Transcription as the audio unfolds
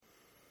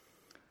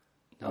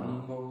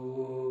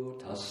Namo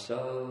tassa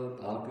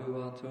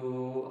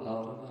bhagavato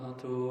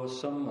arahato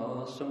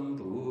samma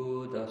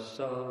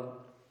sambuddhassa.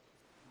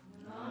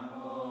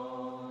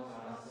 Namo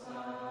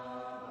tassa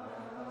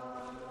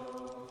bhagavato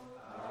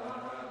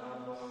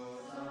arahato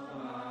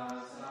samma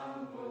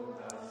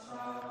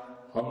sambuddhassa.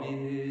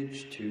 Homage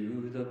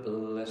to the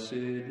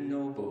blessed,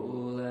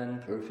 noble,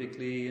 and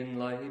perfectly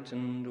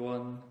enlightened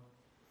one.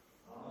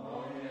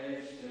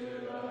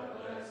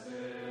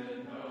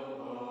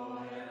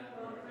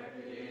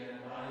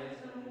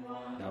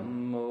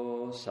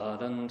 Namo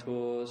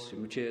Sadanto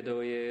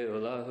Suchedoye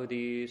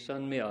Ulahudi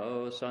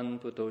Sanmiao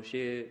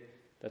Sanputoshe.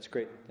 That's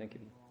great, thank you.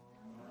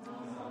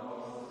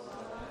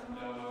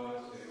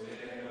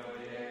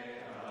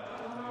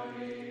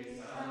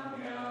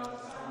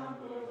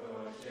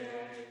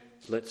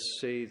 Let's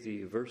say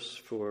the verse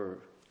for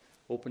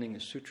opening a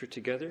sutra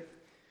together.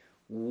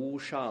 Wu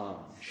Shang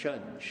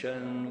Shen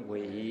Shen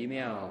Wei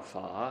Miao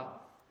Fa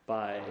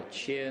Bai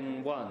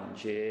Qian Wan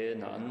Jie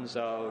Nan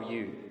Zao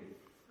Yu.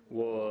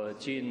 我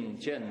今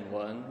见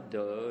闻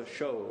得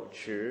受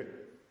持，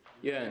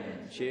愿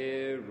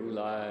皆如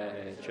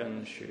来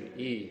真实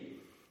义。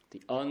The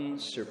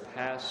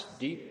unsurpassed,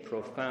 deep,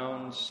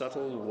 profound,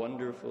 subtle,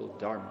 wonderful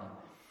Dharma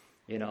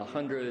in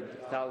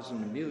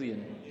 100,000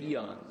 million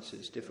eons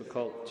is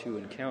difficult to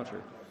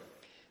encounter.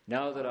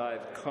 Now that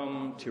I've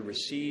come to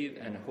receive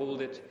and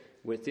hold it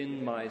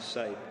within my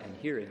sight and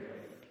hearing,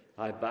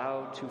 I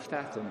bow to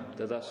fathom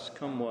the thus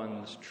come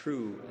one's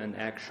true and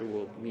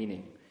actual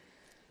meaning.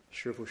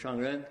 师父上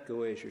人，各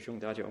位师兄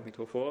大家阿弥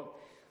陀佛。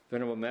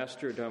Venerable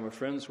Master, Dharma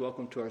friends,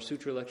 welcome to our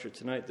sutra lecture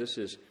tonight. This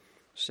is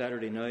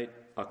Saturday night,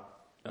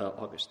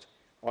 August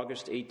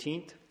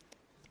 18th,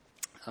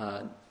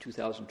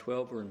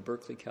 2012. We're in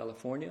Berkeley,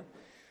 California.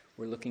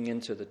 We're looking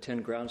into the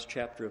 10 grounds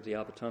chapter of the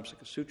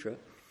Avatamsaka Sutra.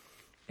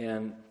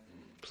 And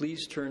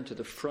please turn to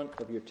the front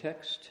of your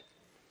text.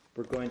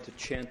 We're going to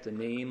chant the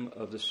name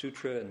of the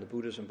sutra and the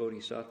Buddhas and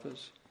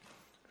Bodhisattvas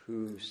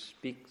who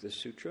speak the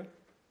sutra.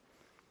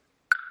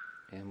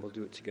 And we'll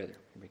do it together.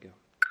 Here we go.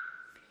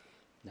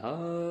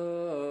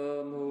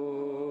 Namo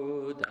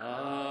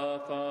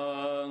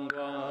Dafang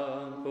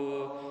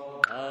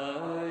Guangpo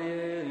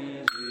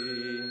Ayen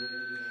Ji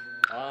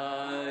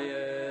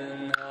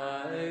Ayen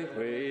Hai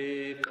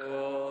Hui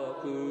Po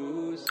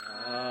Pu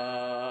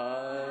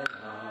Sa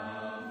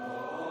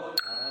Namo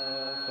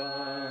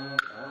Dafang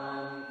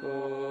Guangpo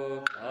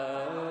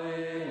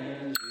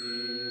Ayen Ji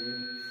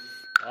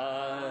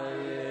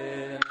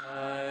Ayen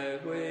Hai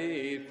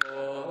Hui Po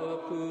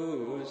Pu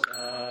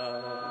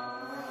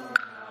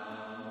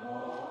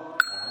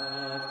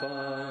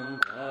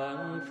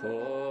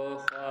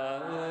for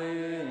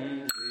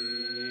Huayan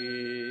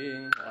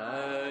Jing,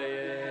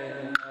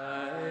 Huayan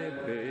Hai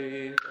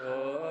Hui Po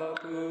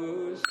Pu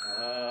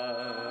Sa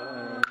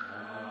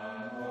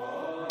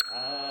Namo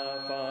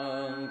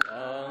Afang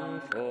Gang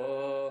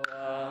for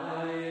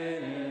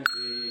Huayan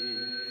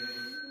Jing,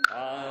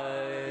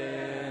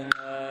 Huayan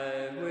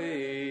Hai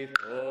Hui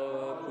Po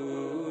Pu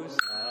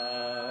Sa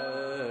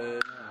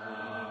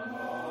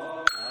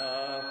Namo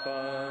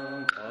Afang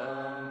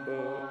Gang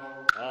for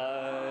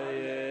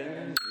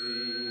Huayan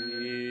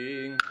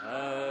Jing,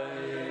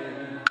 Huayan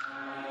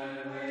Hai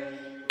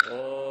Hui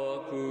Po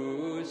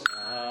Pu Sa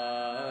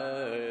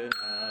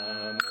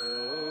Namo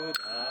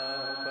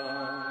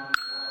Dafang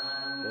Po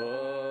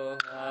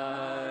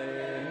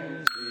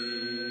Huayan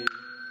Jing,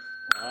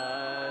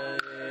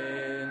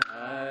 Huayan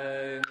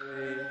Hai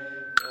Hui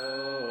Po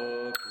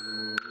Pu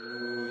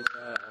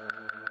Sa.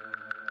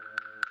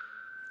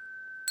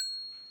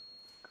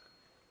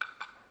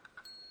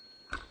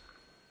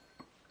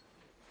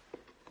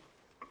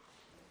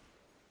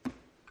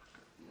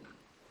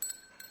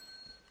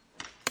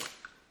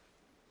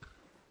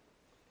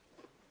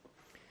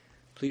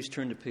 Please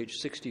turn to page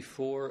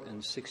 64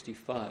 and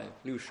 65,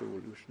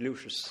 64,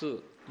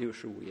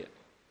 65页。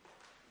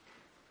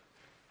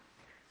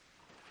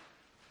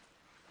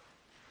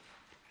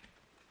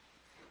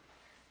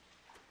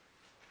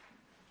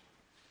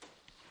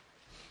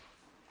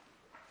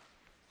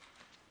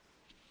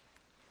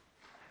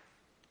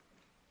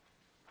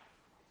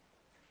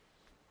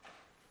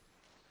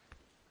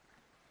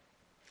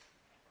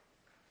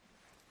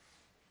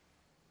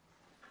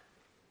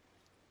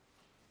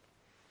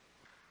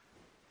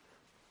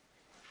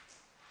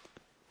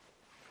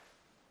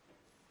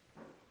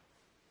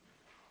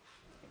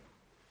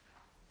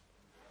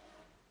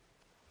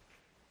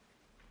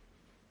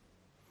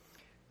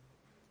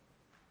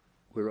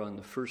We're on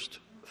the first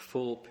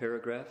full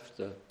paragraph,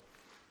 the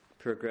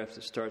paragraph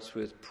that starts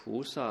with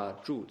Pu Sa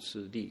Zhu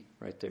Ci Di,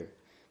 right there,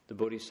 the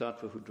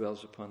Bodhisattva who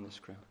dwells upon this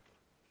ground.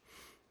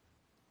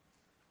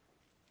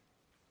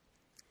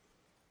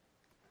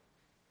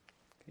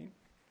 Okay,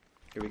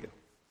 here we go.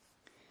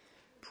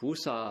 Pu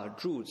Sa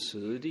Zhu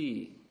Ci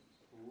Di,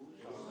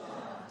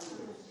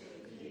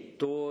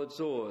 多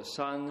做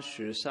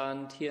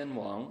33天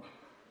王，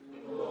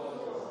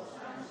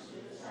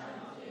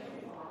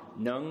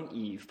能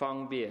以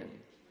方便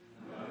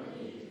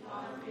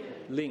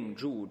令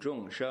助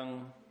众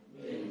生，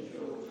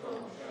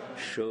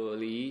舍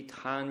离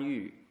贪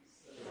欲，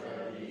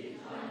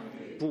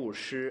不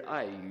施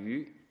爱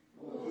语，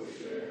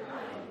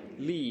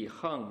利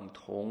恨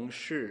同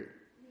事，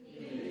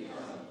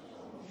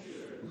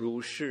如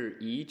是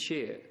一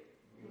切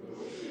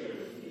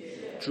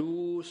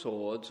诸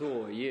所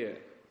作业，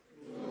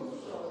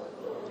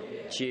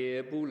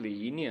皆不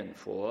离念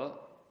佛，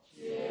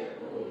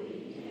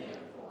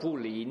不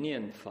离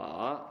念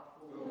法，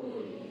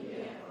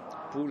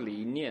不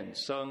离念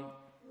僧，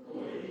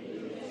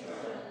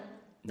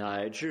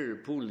乃至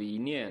不离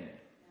念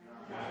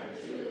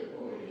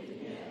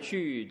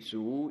具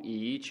足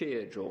一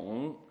切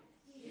种，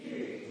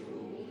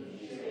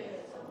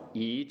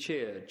一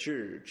切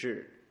智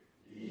智，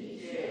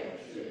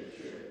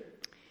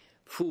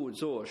复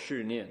作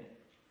是念：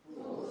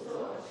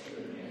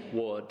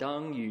我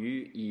当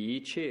于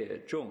一切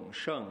众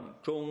生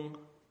中，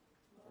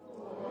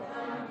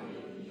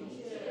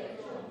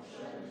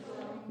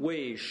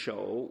为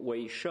首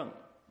为圣，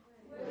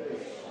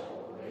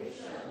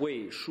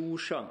为殊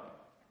胜，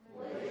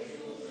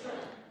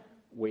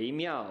为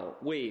妙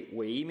为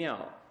微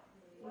妙，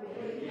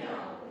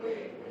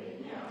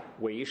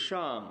为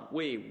上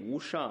为无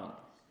上，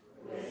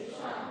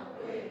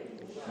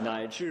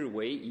乃至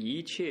为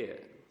一切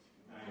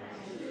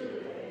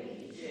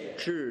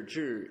智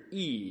智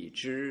义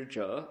之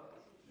者。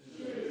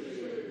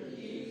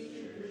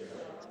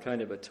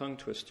Kind of a tongue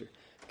twister.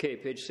 Okay,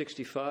 page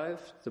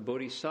 65, the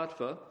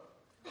Bodhisattva.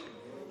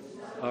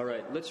 All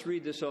right, let's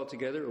read this all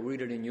together. We'll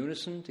read it in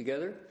unison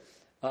together.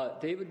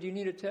 David, do you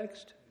need a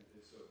text?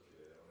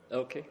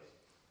 Okay,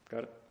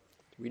 got it.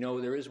 We know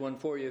there is one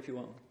for you if you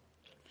want one.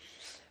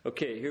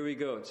 Okay, here we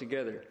go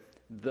together.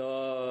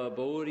 The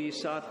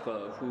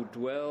Bodhisattva who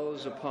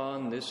dwells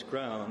upon this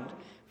ground,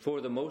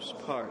 for the most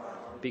part,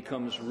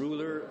 becomes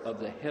ruler of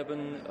the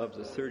heaven of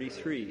the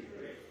 33,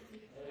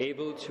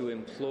 able to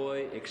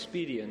employ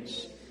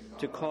expedients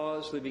to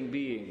cause living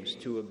beings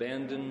to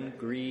abandon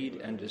greed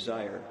and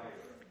desire,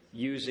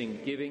 using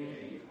giving,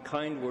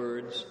 kind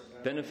words,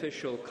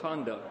 beneficial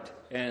conduct,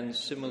 and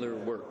similar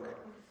work.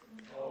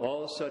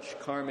 All such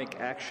karmic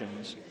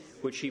actions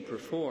which he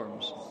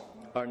performs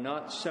are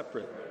not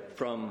separate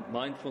from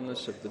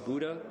mindfulness of the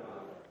Buddha,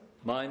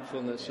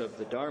 mindfulness of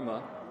the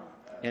Dharma,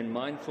 and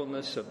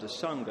mindfulness of the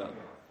Sangha,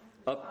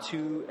 up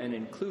to and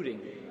including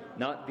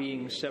not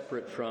being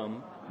separate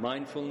from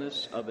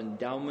mindfulness of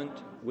endowment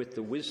with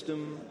the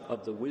wisdom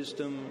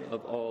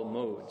of all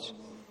modes.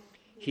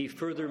 He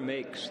further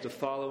makes the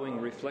following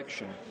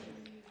reflection: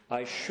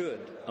 I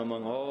should,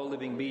 among all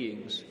living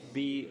beings,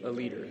 be a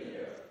leader,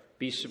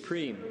 be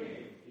supreme,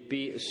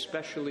 be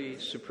especially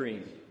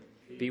supreme,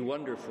 be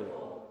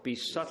wonderful, be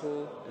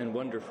subtle and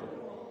wonderful,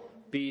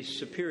 be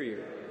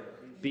superior,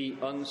 be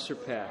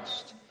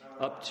unsurpassed,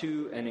 up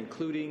to and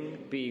including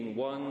being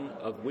one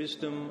of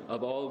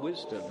all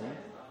wisdom,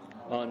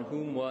 on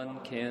whom one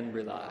can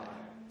rely.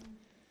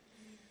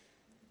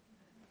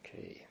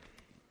 Okay.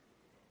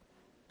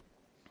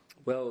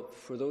 Well,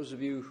 for those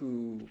of you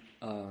who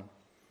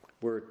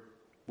were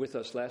with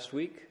us last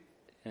week,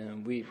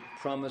 and we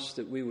promised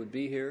that we would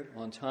be here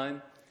on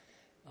time,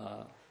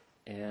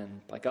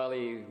 and by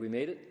golly, we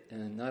made it.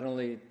 And not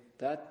only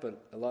that,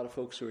 but a lot of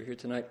folks who are here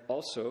tonight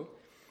also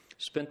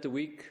spent the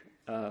week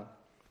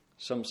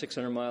some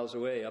 600 miles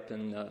away up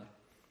in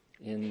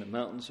the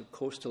mountains of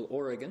coastal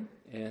Oregon,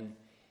 and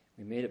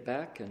we made it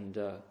back and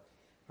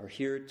are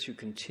here to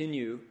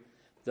continue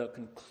the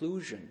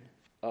conclusion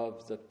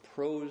of the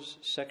prose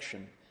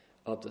section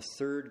of the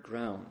third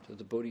ground of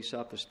the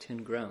Bodhisattva's 10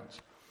 grounds.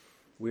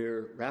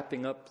 We're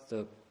wrapping up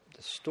the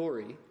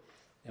story,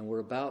 and we're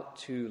about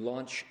to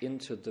launch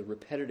into the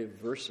repetitive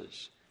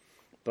verses.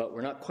 But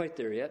we're not quite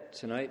there yet.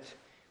 Tonight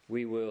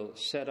we will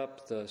set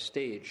up the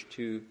stage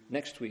to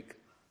next week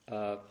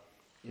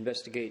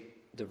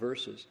investigate the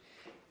verses.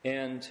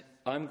 And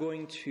I'm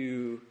going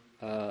to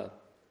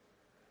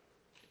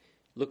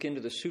look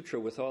into the sutra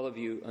with all of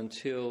you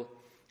until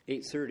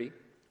 8:30,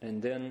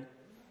 and then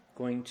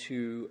going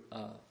to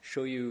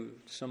show you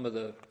some of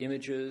the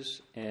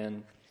images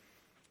and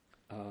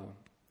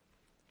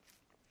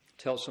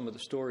tell some of the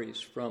stories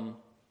from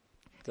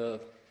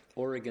the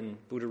Oregon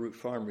Buddha Root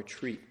Farm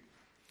retreat.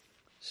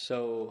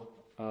 So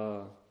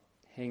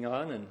hang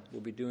on, and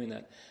we'll be doing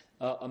that.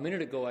 A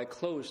minute ago, I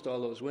closed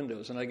all those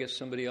windows, and I guess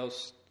somebody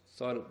else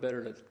thought it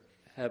better to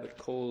have it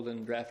cold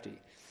and drafty.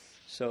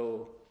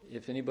 So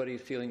if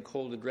anybody's feeling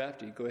cold and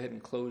drafty, go ahead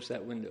and close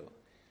that window.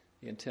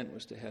 The intent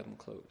was to have them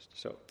closed.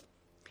 So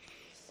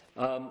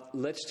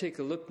let's take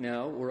a look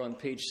now. We're on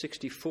page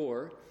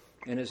 64,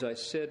 and as I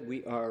said,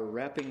 we are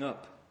wrapping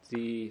up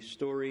the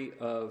story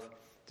of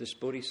this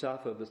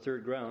Bodhisattva of the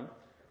third ground.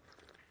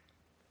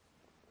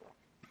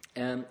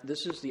 And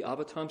this is the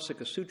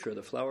Avatamsaka Sutra,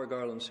 the Flower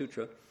Garland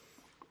Sutra,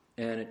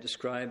 and it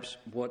describes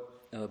what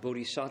a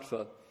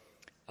Bodhisattva,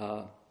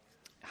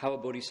 how a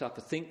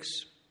Bodhisattva thinks,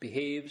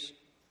 behaves,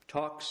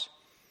 talks,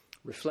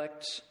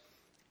 reflects,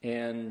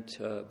 and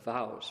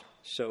vows.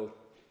 So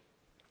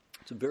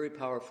it's a very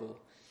powerful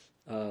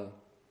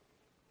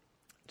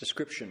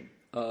description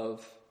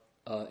of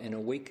an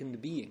awakened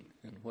being,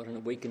 and what an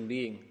awakened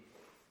being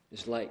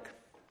is like.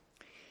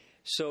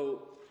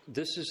 So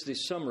this is the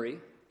summary,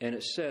 and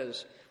it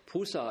says,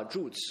 菩萨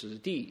住此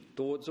地，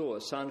多做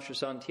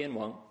33天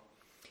王.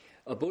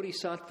 A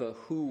bodhisattva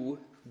who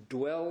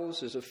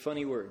dwells is a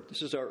funny word.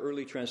 This is our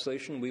early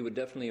translation. We would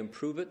definitely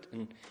improve it,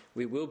 and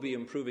we will be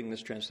improving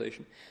this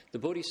translation. The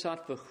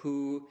bodhisattva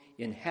who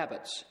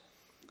inhabits,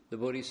 the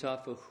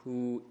bodhisattva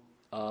who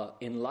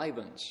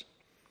enlivens,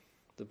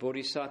 the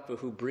bodhisattva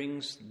who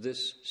brings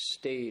this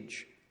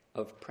stage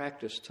of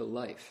practice to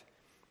life,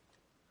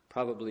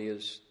 probably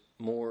is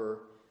more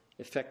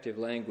effective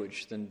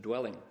language than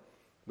dwelling.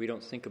 We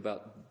don't think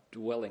about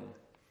dwelling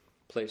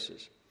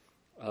places.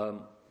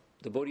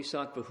 The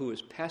bodhisattva who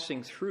is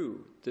passing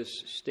through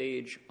this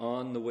stage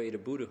on the way to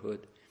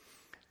Buddhahood,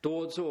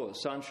 多做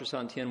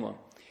33天王,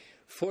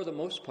 for the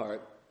most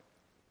part,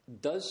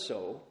 does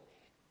so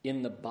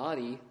in the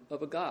body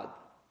of a god.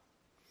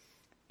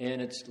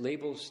 And it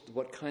labels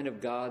what kind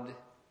of god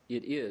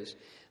it is.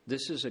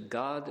 This is a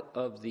god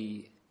of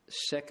the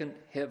second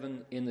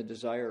heaven in the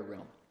desire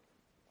realm.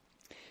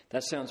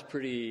 That sounds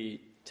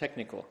pretty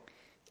technical.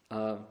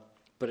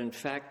 But in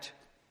fact,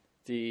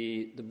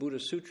 the Buddha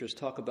Sutras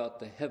talk about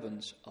the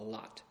heavens a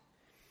lot.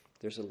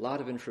 There's a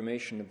lot of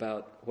information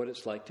about what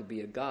it's like to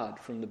be a god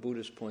from the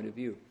Buddha's point of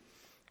view.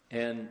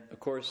 And, of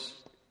course,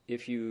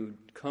 if you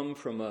come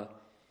from a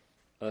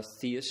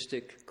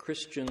theistic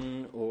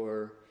Christian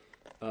or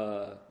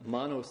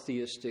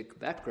monotheistic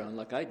background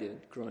like I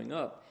did growing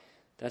up,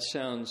 that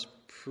sounds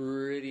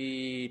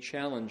pretty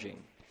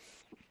challenging.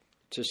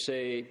 To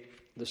say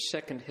the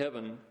second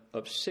heaven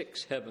of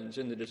 6 heavens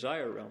in the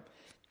desire realm,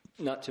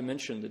 not to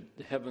mention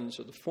the heavens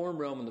of the form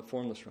realm and the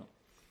formless realm.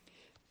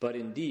 But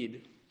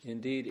indeed,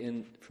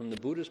 from the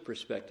Buddha's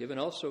perspective, and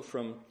also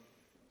from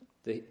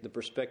the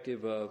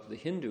perspective of the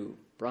Hindu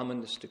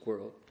Brahmanistic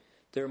world,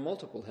 there are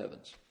multiple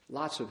heavens,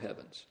 lots of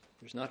heavens.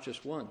 There's not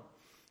just one.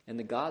 And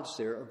the gods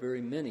there are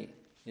very many,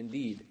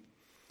 indeed.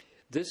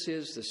 This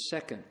is the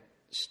second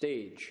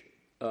stage,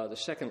 the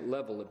second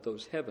level of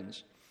those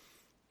heavens.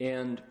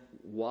 And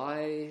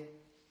why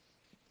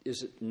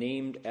is it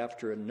named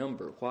after a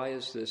number? Why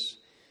is this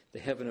the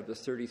heaven of the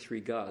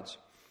 33 gods?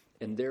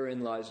 And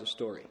therein lies a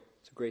story.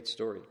 It's a great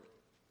story.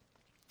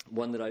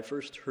 One that I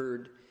first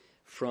heard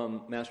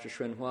from Master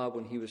Hsuan Hua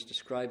when he was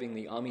describing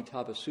the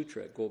Amitabha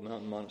Sutra at Gold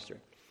Mountain Monastery.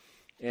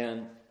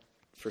 And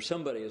for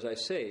somebody, as I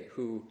say,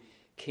 who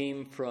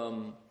came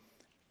from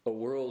a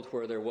world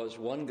where there was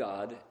one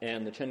God,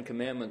 and the Ten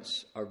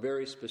Commandments are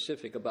very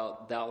specific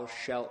about thou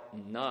shalt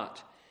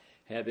not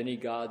have any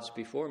gods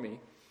before me.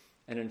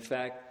 And in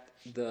fact,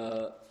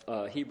 the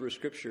Hebrew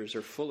scriptures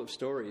are full of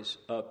stories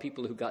of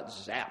people who got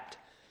zapped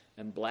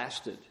and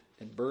blasted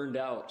and burned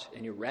out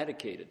and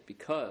eradicated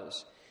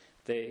because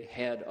they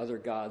had other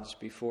gods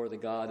before the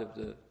God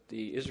of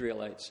the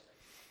Israelites.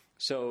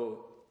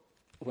 So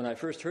when I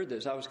first heard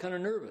this, I was kind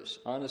of nervous,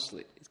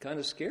 honestly. It's kind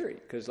of scary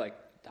because, like,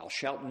 thou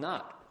shalt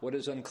not. What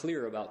is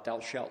unclear about thou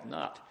shalt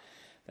not?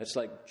 That's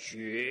like,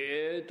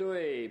 绝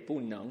对不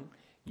能.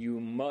 You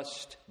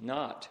must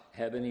not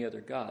have any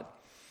other God.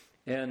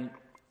 And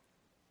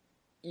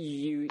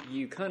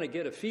you kind of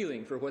get a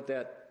feeling for what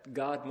that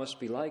God must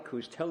be like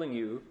who's telling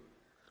you,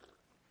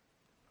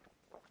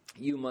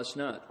 you must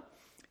not.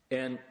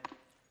 And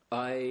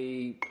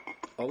I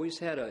always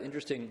had an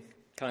interesting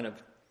kind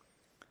of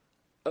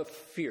a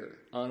fear,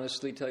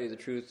 honestly, tell you the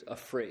truth,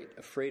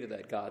 afraid of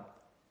that God.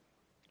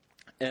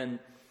 And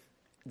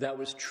that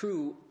was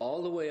true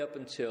all the way up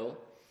until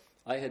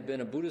I had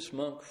been a Buddhist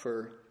monk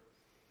for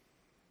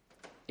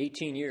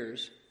 18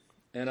 years,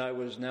 and I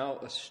was now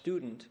a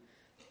student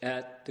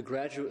at the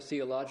Graduate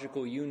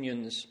Theological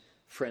Union's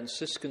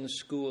Franciscan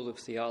School of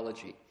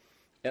Theology,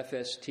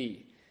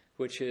 FST,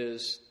 which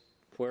is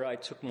where I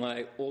took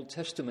my Old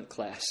Testament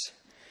class.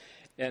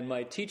 And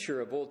my teacher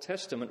of Old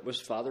Testament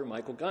was Father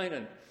Michael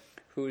Guinan,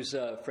 who's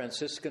a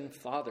Franciscan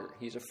father.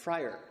 He's a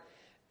friar.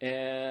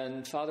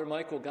 And Father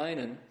Michael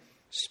Guinan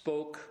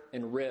spoke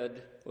and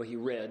read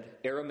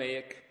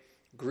Aramaic,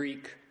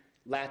 Greek,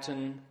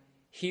 Latin,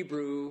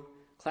 Hebrew,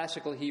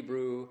 classical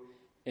Hebrew,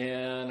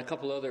 and a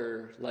couple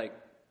other, like,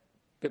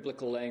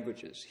 biblical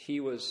languages. He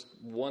was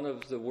one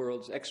of the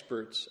world's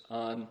experts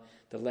on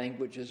the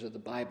languages of the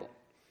Bible.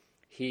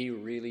 He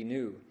really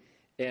knew.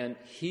 And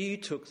he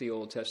took the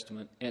Old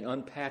Testament and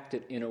unpacked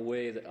it in a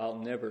way that I'll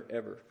never,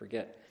 ever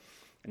forget.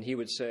 And he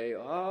would say,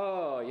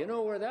 oh, you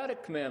know where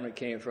that commandment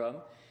came from?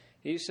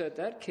 He said,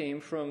 that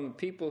came from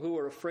people who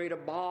were afraid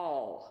of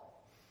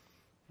Baal.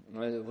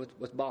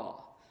 What's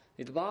Baal?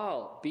 It's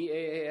Baal,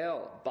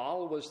 B-A-A-L.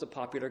 Baal was the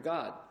popular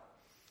god.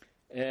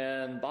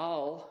 And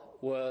Baal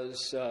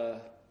was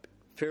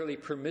fairly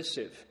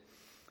permissive.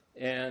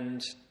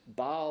 And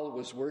Baal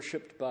was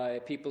worshipped by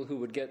people who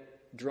would get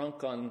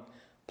drunk on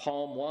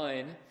palm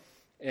wine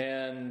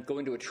and go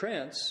into a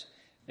trance,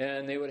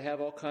 and they would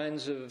have all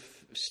kinds of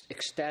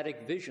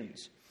ecstatic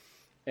visions.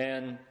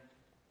 And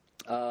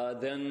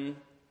then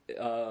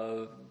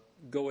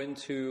go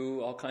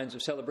into all kinds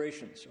of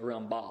celebrations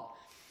around Baal.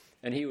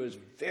 And he was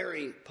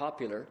very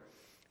popular.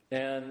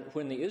 And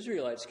when the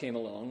Israelites came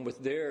along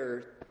with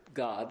their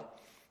God,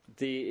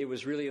 it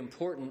was really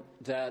important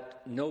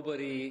that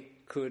nobody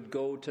could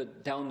go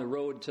down the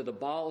road to the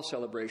Baal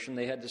celebration.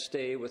 They had to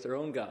stay with their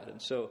own God.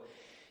 And so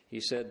he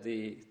said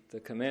the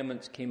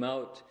commandments came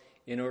out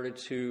in order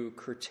to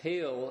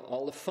curtail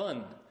all the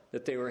fun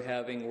that they were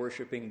having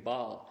worshiping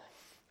Baal.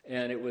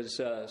 And it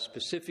was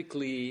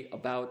specifically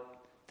about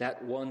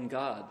that one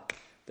God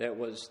that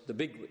was the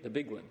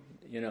big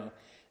one,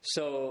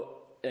 So,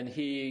 and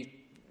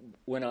he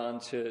went on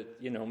to,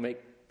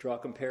 draw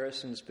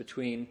comparisons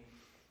between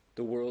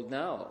the world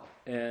now.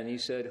 And he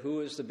said,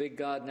 who is the big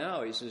God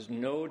now? He says,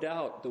 no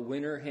doubt the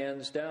winner,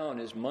 hands down,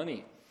 is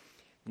money.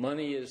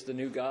 Money is the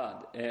new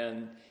God.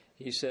 And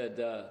he said,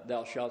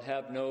 thou shalt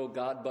have no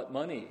God but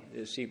money.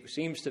 This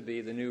seems to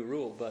be the new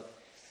rule. But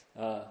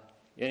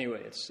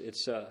anyway,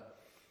 it's a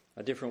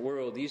different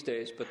world these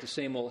days, but the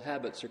same old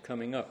habits are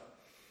coming up.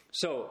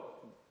 So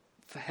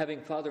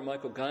having Father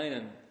Michael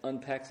Guinan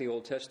unpack the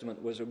Old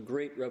Testament was a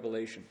great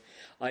revelation.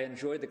 I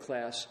enjoyed the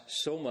class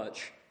so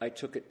much, I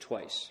took it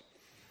twice,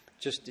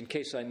 just in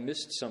case I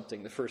missed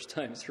something the first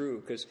time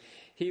through, because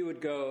he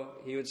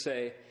would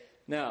say,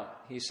 now,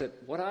 he said,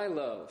 what I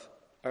love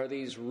are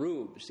these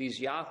rubes, these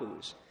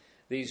yahoos,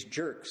 these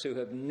jerks who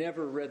have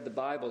never read the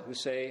Bible, who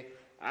say,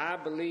 I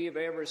believe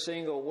every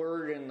single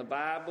word in the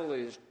Bible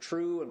is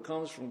true and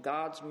comes from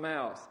God's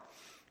mouth.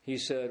 He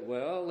said,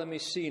 well, let me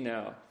see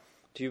now.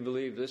 Do you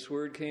believe this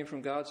word came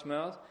from God's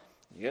mouth?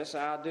 Yes,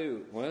 I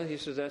do. Well, he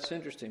says, that's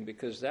interesting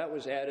because that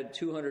was added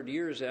 200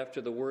 years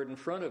after the word in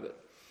front of it.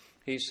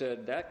 He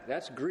said,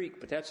 that's Greek,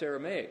 but that's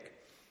Aramaic.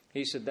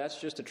 He said, that's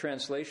just a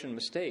translation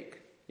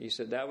mistake. He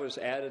said, that was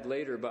added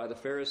later by the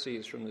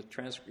Pharisees from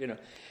the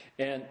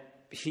And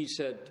he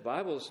said, the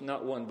Bible's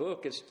not one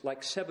book. It's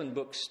like 7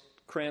 books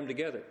crammed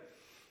together.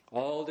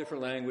 All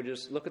different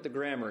languages. Look at the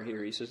grammar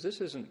here. He says,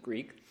 this isn't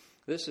Greek.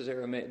 This is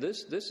Aramaic.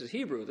 This is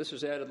Hebrew. This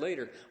was added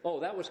later.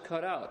 Oh, that was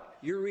cut out.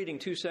 You're reading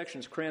 2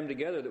 sections crammed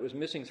together that was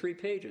missing 3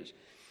 pages.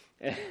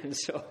 And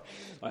so,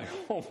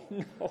 oh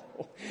no.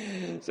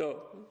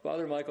 So,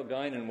 Father Michael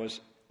Guinan was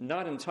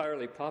not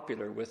entirely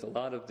popular with a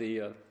lot of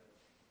the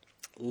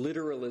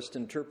literalist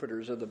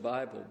interpreters of the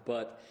Bible,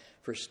 but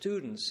for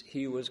students,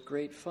 he was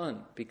great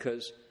fun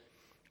because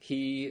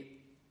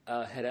he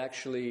had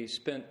actually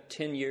spent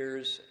 10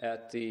 years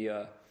at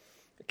the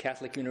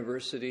Catholic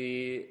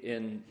University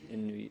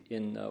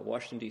in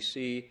Washington,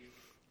 D.C.,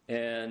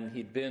 and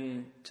he'd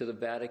been to the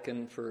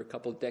Vatican for a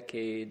couple of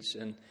decades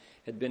and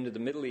had been to the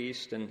Middle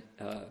East and,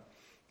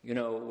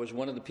 was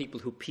one of the people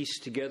who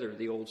pieced together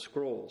the old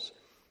scrolls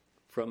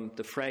from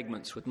the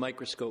fragments with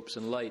microscopes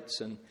and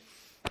lights. And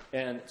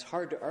it's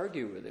hard to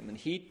argue with him. And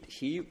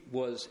he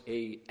was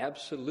a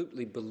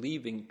absolutely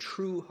believing,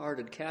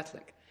 true-hearted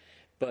Catholic.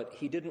 But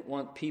he didn't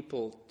want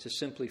people to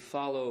simply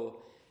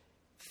follow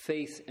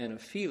faith and a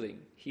feeling.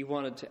 He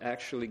wanted to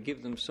actually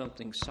give them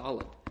something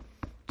solid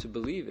to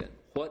believe in.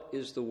 What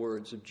is the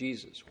words of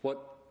Jesus?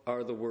 What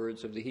are the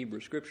words of the Hebrew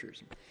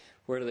Scriptures?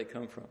 Where do they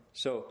come from?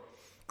 So,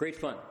 great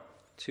fun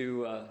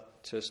to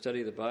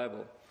study the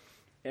Bible.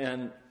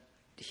 And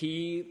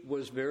he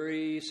was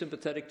very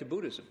sympathetic to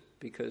Buddhism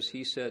because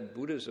he said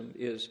Buddhism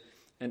is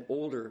an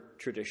older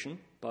tradition,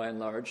 by and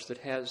large, that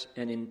has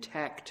an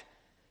intact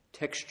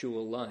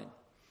textual line.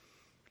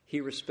 He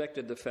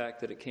respected the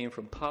fact that it came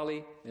from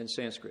Pali and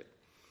Sanskrit,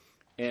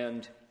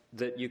 and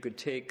that you could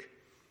take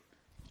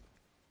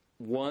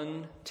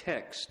one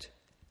text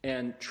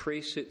and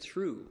trace it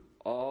through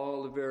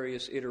all the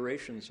various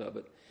iterations of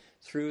it,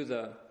 through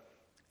the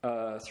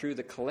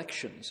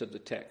collections of the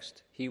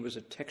text. He was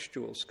a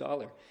textual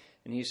scholar.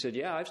 And he said,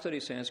 yeah, I've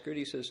studied Sanskrit.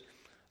 He says,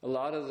 a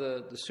lot of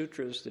the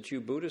sutras that you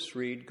Buddhists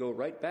read go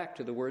right back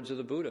to the words of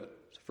the Buddha.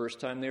 It's the first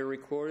time they were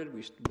recorded,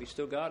 we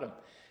still got them.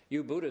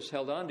 You Buddhists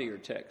held on to your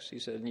texts, he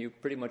said, and you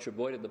pretty much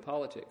avoided the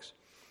politics.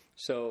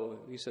 So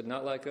he said,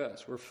 not like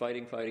us. We're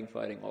fighting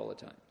all the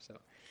time.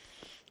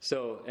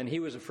 So, and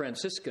he was a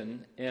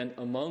Franciscan, and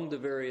among the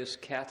various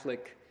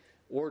Catholic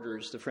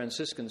orders, the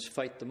Franciscans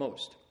fight the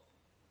most.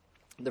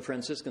 The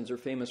Franciscans are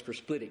famous for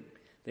splitting.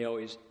 They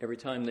always, every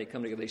time they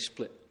come together, they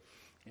split.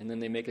 And then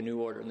they make a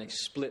new order, and they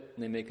split,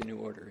 and they make a new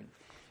order.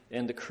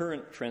 And the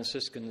current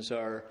Franciscans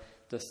are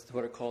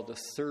what are called the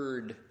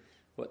third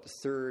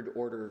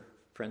order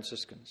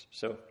Franciscans.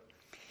 So,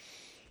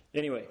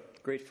 anyway,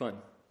 great fun.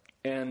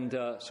 And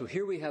so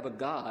here we have a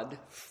God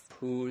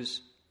who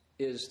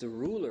is the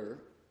ruler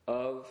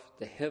of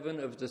the heaven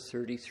of the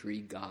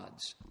 33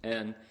 gods.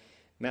 And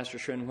Master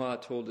Hsuan Hua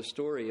told a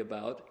story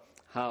about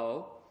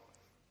how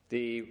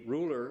the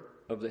ruler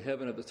of the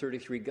heaven of the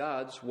 33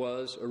 gods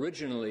was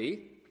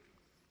originally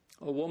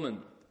a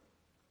woman,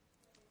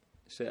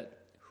 said,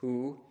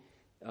 who,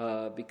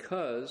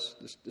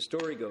 because the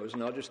story goes,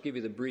 and I'll just give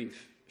you the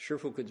brief.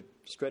 Shifu could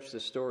stretch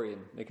this story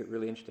and make it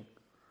really interesting.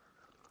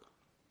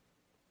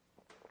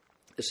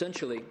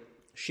 Essentially,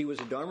 she was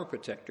a Dharma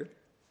protector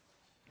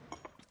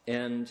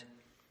and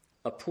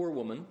a poor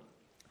woman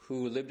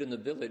who lived in the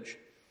village,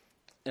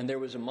 and there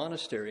was a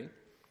monastery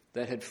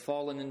that had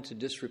fallen into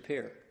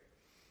disrepair,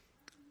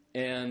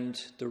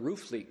 and the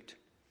roof leaked,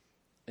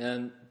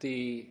 and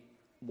the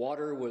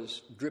water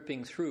was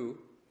dripping through,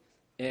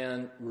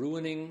 and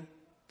ruining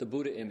the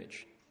Buddha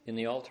image on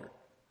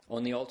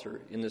the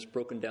altar in this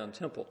broken down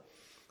temple.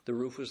 The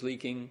roof was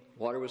leaking,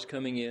 water was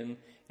coming in,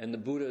 and the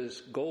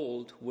Buddha's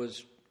gold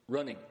was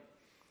running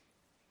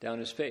down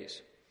his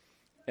face.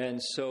 And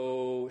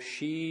so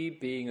she,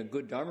 being a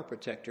good Dharma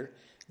protector,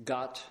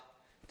 got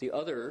the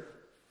other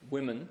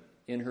women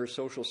in her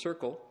social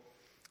circle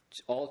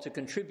all to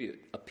contribute.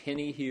 A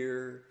penny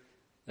here,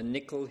 a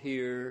nickel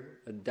here,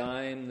 a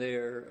dime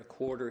there, a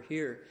quarter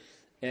here.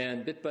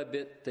 And bit by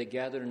bit, they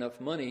gathered enough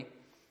money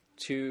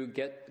to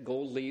get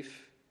gold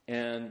leaf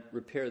and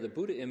repair the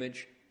Buddha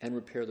image and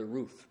repair the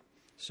roof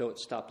so it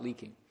stopped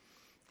leaking.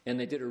 And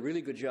they did a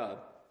really good job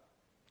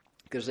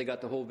because they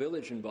got the whole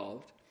village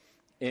involved.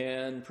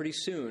 And pretty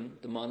soon,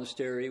 the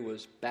monastery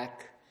was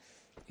back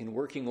in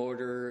working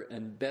order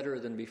and better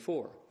than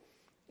before.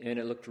 And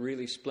it looked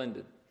really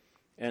splendid.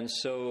 And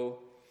so,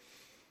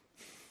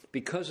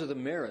 because of the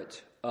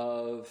merit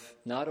of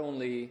not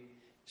only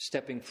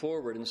stepping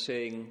forward and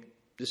saying,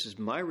 this is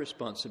my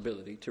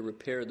responsibility to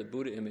repair the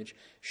Buddha image,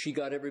 she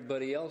got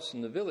everybody else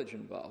in the village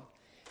involved.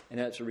 And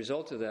as a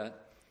result of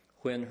that,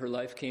 when her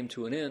life came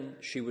to an end,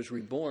 she was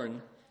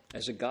reborn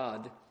as a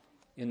god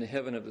in the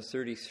heaven of the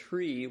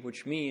 33,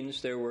 which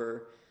means there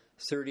were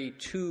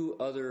 32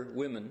 other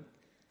women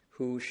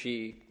who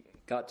she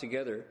got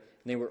together,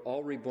 and they were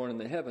all reborn in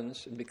the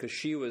heavens. And because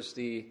she was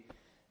the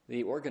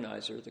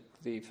organizer,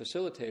 the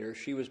facilitator,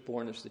 she was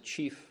born as the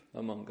chief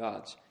among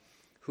gods,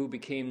 who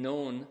became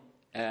known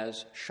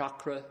as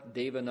Shakra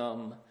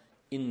Devanam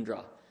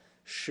Indra,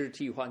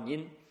 Shirti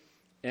Huanyin.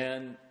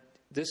 And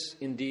this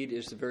indeed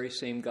is the very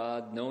same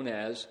God known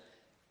as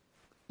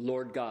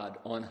Lord God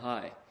on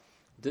high.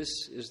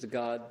 This is the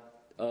God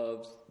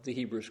of the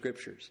Hebrew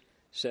Scriptures,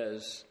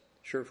 says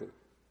Shifu.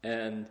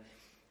 And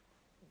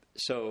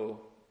so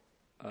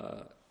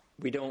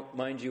we don't,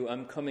 mind you,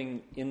 I'm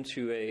coming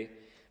into a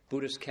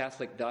Buddhist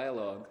Catholic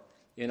dialogue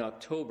in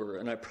October,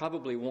 and I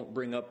probably won't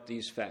bring up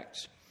these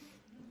facts.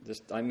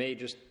 I may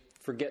just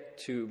forget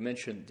to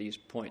mention these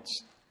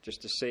points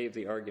just to save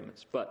the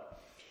arguments.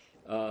 But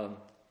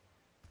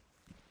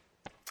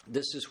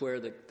this is where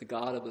the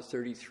God of the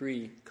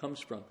 33 comes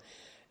from.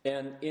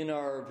 And in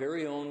our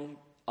very own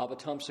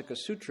Avatamsaka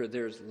Sutra,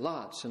 there's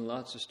lots and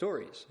lots of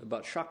stories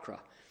about chakra.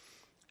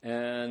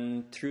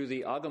 And through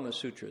the Agama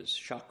Sutras,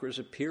 chakras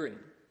appearing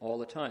all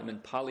the time. In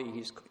Pali,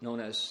 he's known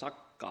as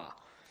Sakka.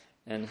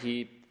 And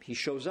he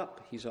shows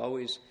up. He's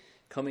always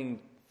coming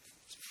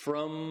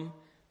from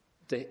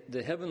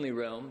the heavenly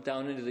realm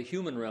down into the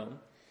human realm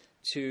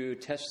to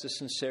test the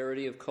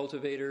sincerity of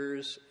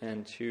cultivators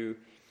and to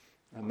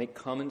make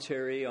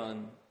commentary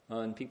on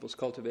people's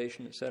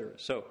cultivation, etc.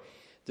 So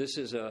this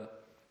is a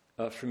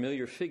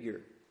familiar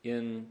figure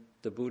in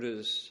the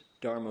Buddha's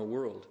Dharma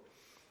world.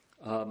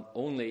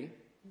 Only,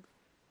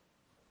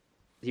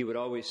 he would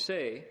always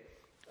say,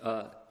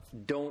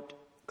 don't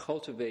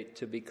cultivate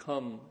to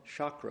become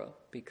chakra,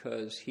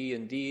 because he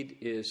indeed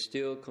is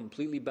still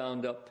completely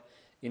bound up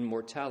in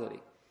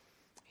mortality.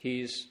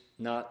 He's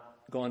not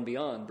gone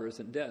beyond birth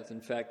and death.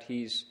 In fact,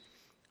 he's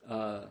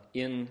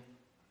in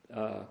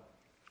a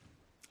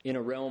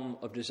realm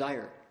of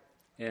desire.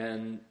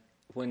 And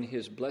when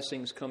his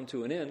blessings come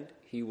to an end,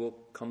 he will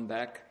come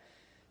back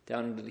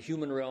down into the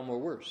human realm or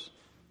worse.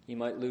 He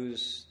might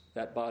lose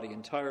that body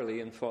entirely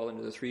and fall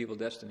into the three evil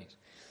destinies.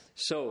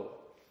 So,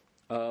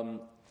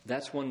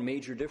 that's one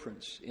major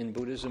difference in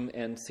Buddhism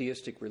and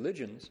theistic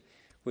religions,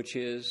 which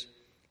is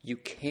you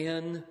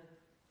can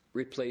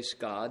replace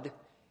God,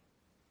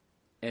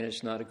 and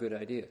it's not a good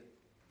idea.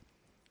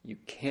 You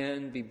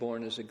can be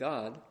born as a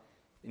god.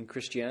 In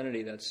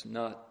Christianity, that's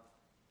not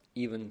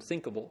even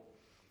thinkable.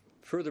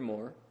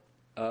 Furthermore,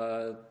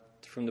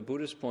 from the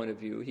Buddhist point of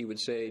view, he would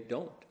say,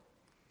 don't.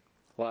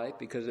 Why?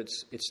 Because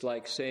it's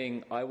like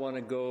saying, I want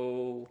to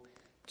go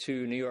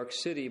to New York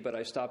City, but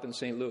I stop in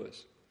St.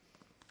 Louis.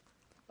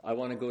 I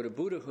want to go to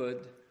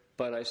Buddhahood,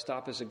 but I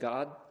stop as a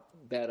god.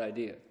 Bad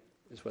idea,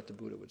 is what the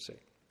Buddha would say.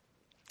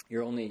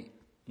 You're only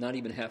not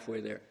even halfway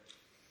there.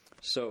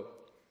 So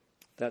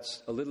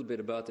that's a little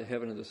bit about the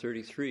heaven of the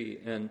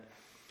 33. And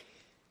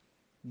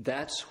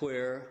that's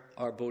where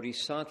our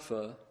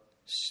bodhisattva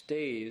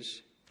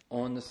stays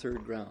on the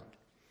third ground.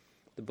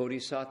 The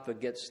bodhisattva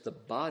gets the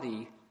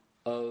body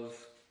of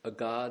a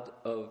god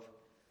of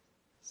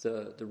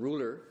the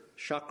ruler,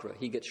 chakra.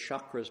 He gets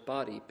chakra's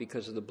body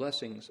because of the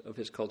blessings of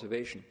his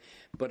cultivation.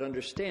 But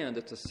understand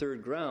that the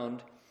third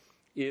ground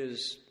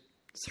is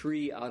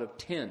 3 out of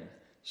 10.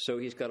 So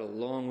he's got a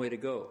long way to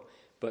go.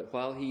 But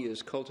while he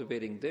is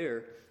cultivating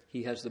there,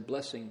 he has the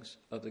blessings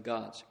of the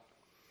gods.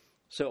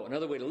 So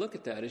another way to look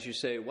at that is you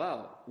say,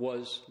 wow,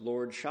 was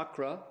Lord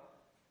Chakra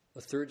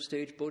a third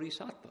stage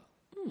bodhisattva?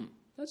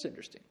 That's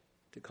interesting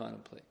to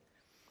contemplate.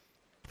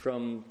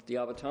 From the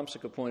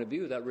Avatamsaka point of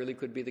view, that really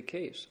could be the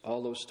case.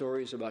 All those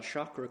stories about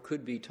chakra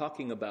could be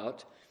talking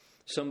about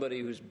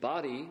somebody whose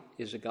body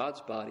is a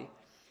god's body,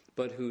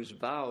 but whose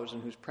vows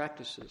and whose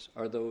practices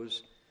are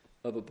those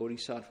of a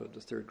bodhisattva of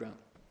the third ground.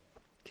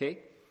 Okay?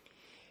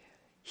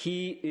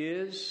 She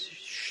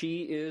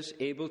is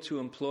able to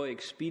employ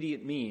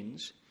expedient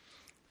means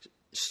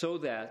so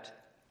that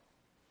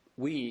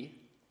we,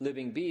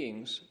 living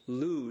beings,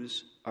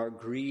 lose our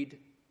greed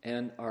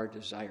and our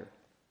desire.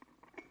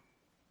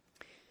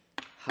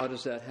 How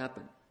does that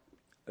happen?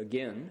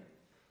 Again,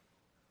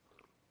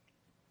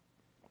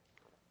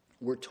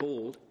 we're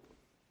told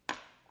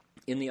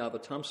in the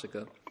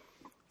Avatamsaka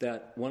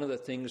that one of the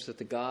things that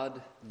the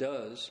God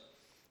does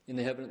in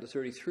the heaven of the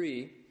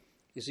 33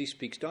 is he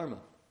speaks Dharma.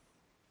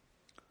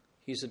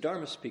 He's a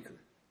Dharma speaker.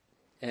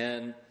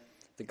 And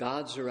the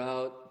gods are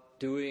out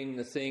doing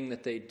the thing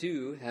that they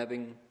do,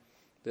 doing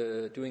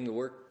the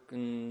work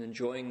and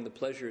enjoying the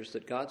pleasures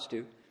that gods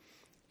do.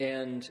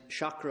 And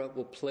Shakra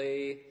will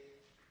play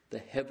the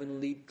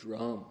heavenly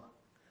drum,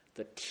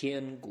 the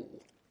Tiangu.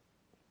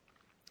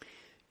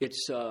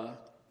 It's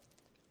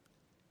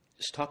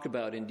talked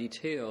about in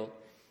detail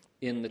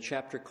in the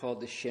chapter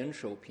called the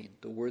Xianshou-pin,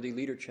 the Worthy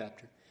Leader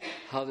chapter,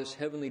 how this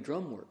heavenly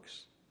drum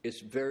works.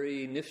 It's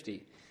very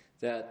nifty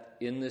that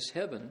in this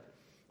heaven,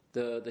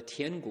 the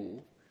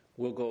Tiangu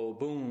will go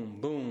boom,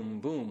 boom,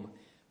 boom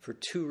for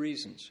two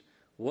reasons.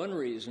 One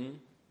reason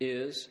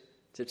is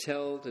to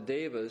tell the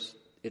Devas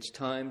it's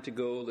time to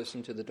go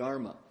listen to the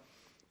Dharma,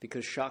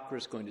 because Shakra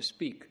is going to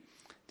speak.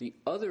 The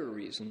other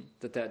reason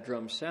that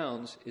drum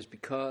sounds is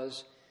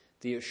because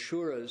the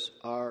Asuras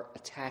are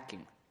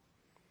attacking.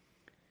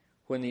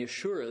 When the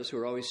Asuras, who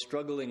are always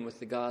struggling with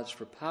the gods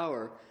for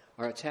power,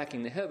 are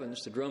attacking the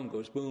heavens, the drum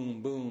goes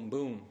boom, boom,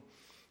 boom.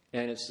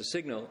 And it's the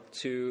signal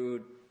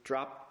to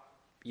drop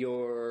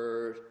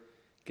your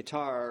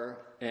guitar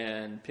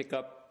and pick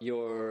up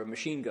your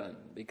machine gun,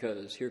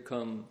 because here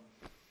come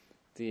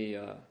the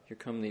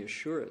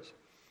Asuras.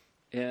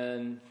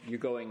 And you're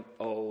going,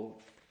 oh,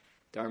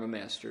 Dharma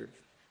Master,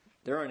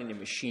 there aren't any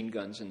machine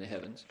guns in the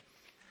heavens.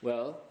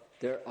 Well,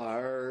 there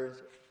are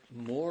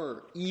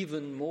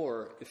even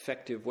more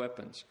effective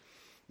weapons.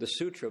 The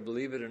sutra,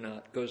 believe it or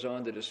not, goes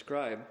on to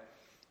describe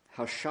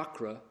how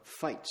Shakra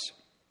fights.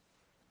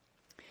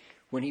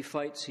 When he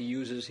fights, he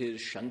uses his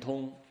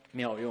Shantong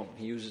Miaoyong.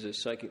 He uses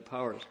his psychic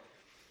powers.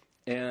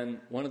 And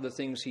one of the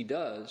things he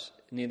does,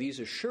 these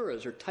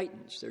Asuras are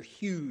titans. They're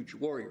huge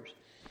warriors.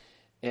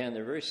 And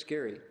they're very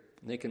scary.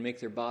 They can make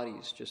their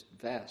bodies just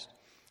vast.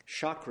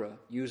 Shakra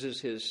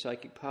uses his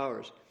psychic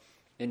powers,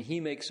 and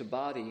he makes a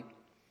body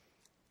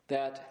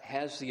that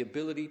has the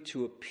ability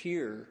to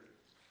appear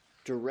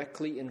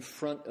directly in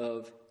front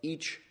of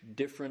each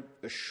different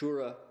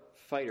Asura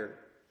fighter.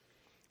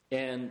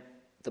 And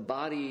the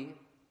body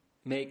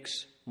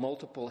makes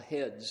multiple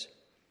heads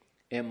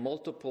and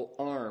multiple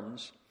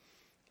arms,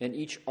 and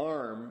each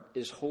arm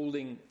is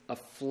holding a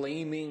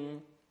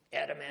flaming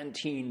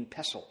adamantine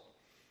pestle.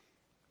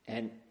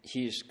 And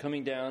he's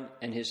coming down,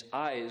 and his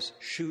eyes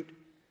shoot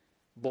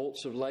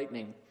bolts of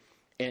lightning.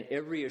 And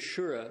every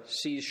Asura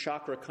sees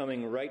Shakra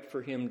coming right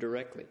for him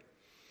directly.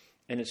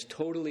 And it's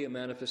totally a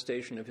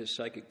manifestation of his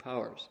psychic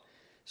powers.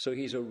 So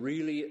he's a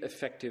really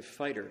effective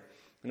fighter.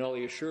 And all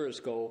the Asuras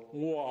go,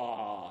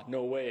 wah,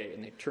 no way.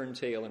 And they turn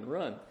tail and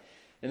run.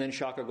 And then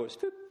Shakra goes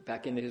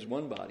back into his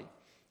one body.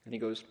 And he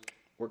goes,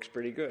 works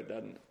pretty good,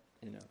 doesn't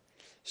it?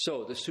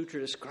 So the sutra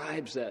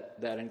describes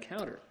that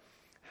encounter.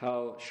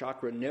 How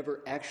Shakra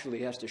never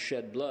actually has to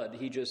shed blood.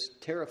 He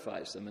just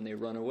terrifies them and they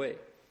run away,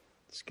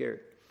 scared.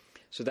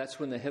 So that's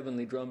when the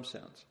heavenly drum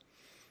sounds.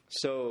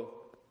 So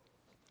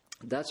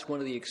that's one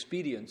of the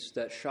expedients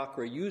that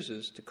Shakra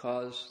uses to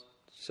cause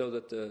so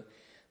that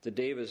the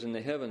devas in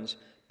the heavens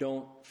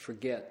don't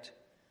forget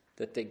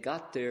that they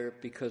got there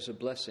because of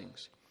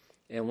blessings.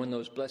 And when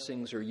those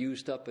blessings are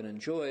used up and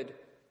enjoyed,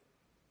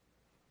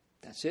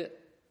 that's it.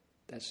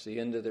 That's the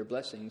end of their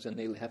blessings, and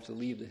they have to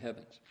leave the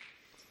heavens.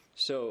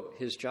 So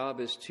his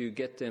job is to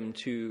get them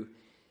to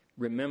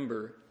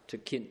remember to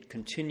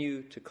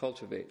continue to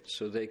cultivate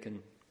so they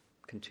can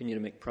continue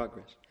to make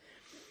progress.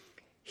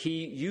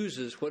 He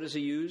uses, what does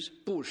he use?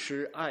 布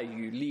施, 爱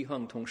语, 利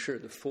亨, 同事,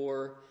 the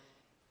four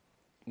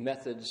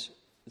methods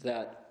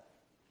that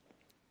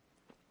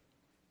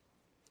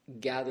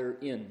gather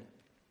in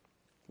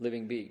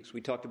living beings.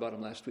 We talked about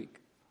them last week.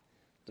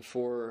 The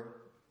four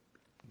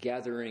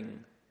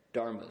gathering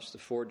dharmas, the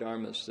four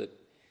dharmas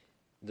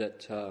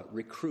that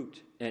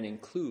recruit and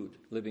include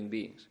living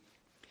beings.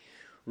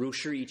 如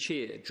是一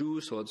切诸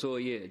所作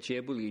业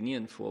皆不离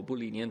念佛不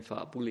离念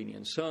法不离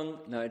念僧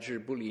乃至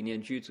不离念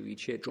具足一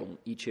切种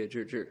一切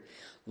智智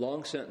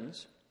Long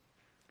sentence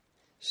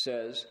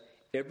says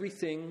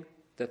everything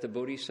that the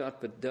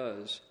Bodhisattva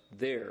does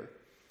there,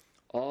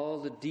 all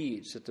the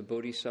deeds that the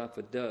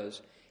Bodhisattva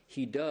does,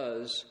 he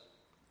does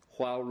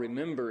while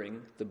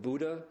remembering the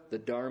Buddha, the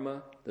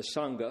Dharma, the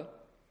Sangha.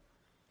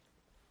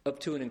 Up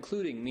to and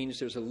including means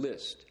there's a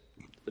list.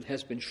 It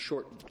has been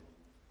shortened.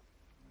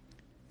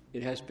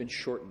 It has been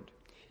shortened.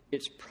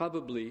 It's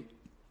probably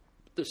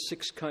the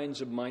 6 kinds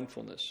of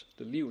mindfulness,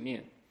 the Liu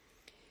Nian.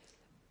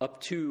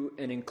 Up to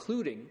and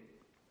including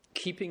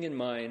keeping in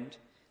mind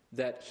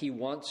that he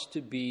wants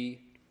to be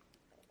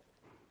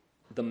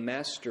the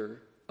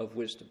master of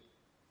wisdom.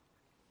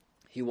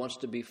 He wants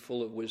to be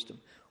full of wisdom.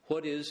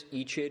 What is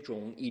Yi Che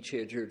Zhong, Yi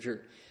Che Zhi Zhi?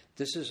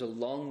 This is a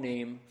long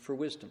name for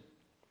wisdom.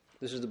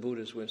 This is the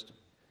Buddha's wisdom.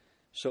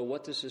 So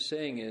what this is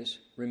saying is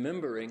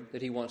remembering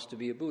that he wants to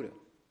be a Buddha.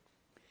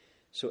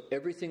 So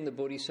everything the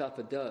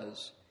Bodhisattva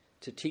does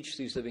to teach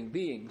these living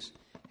beings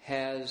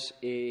has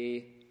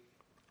a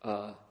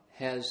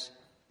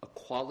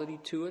quality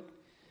to it,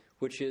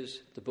 which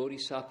is the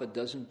Bodhisattva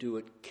doesn't do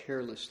it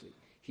carelessly.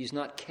 He's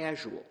not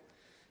casual.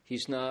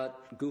 He's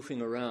not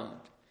goofing around.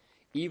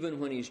 Even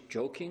when he's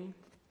joking,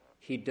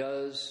 he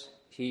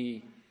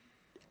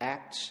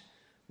acts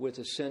with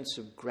a sense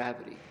of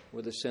gravity,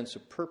 with a sense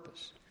of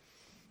purpose.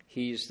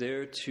 He's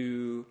there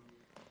to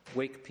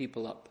wake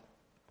people up.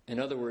 In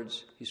other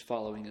words, he's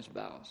following his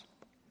vows.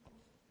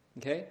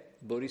 Okay?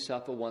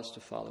 Bodhisattva wants to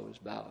follow his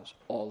vows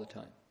all the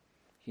time.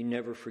 He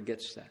never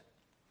forgets that.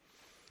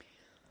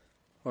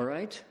 All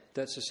right?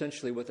 That's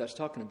essentially what that's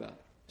talking about.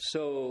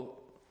 So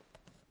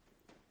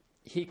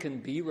he can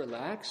be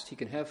relaxed, he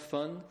can have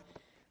fun,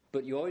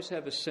 but you always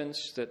have a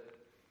sense that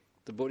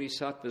the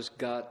Bodhisattva's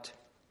got,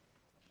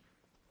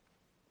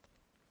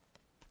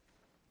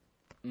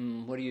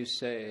 what do you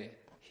say?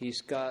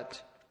 He's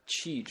got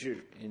qi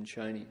zhi in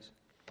Chinese.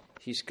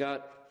 He's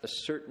got a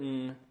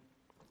certain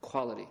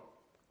quality,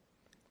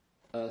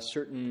 a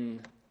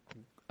certain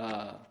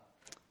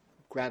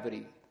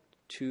gravity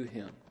to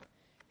him.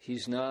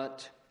 He's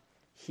not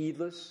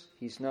heedless,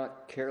 he's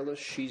not careless,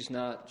 she's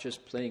not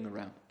just playing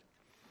around.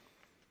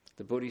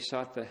 The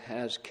Bodhisattva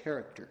has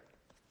character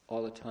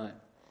all the time.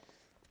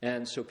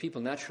 And so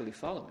people naturally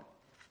follow him.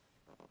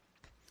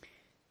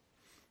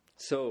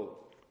 So,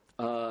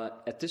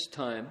 at this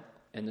time,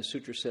 and the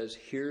sutra says,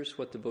 here's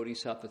what the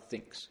Bodhisattva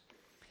thinks.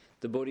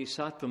 The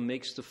Bodhisattva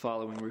makes the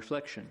following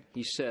reflection.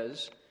 He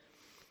says,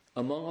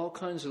 among all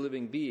kinds of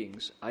living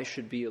beings, I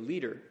should be a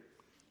leader,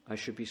 I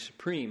should be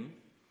supreme,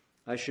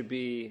 I should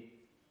be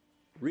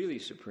really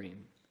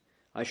supreme,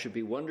 I should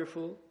be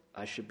wonderful,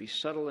 I should be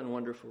subtle and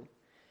wonderful,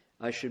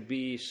 I should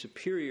be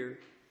superior,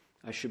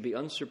 I should be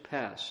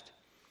unsurpassed,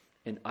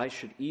 and I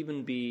should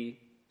even be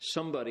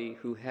somebody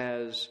who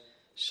has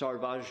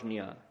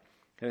sarvajña,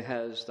 who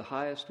has the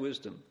highest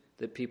wisdom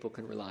that people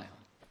can rely on.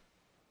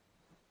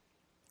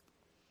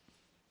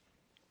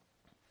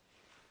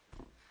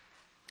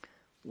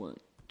 One,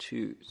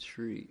 two,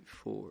 three,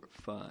 4,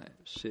 5,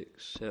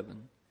 6,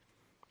 7,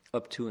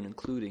 up to and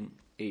including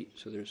 8.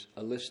 So there's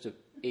a list of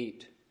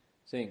 8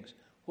 things.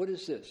 What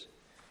is this?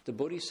 The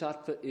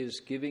Bodhisattva is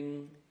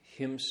giving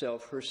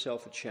herself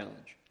a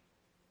challenge.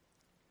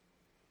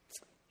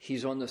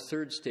 He's on the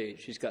 3rd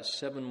stage. He's got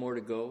 7 more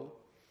to go.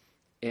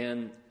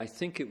 And I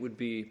think it would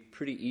be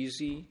pretty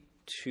easy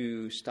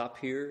to stop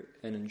here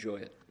and enjoy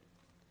it.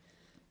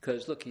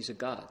 Because, look, he's a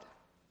god.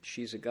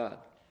 She's a god.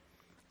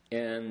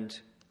 And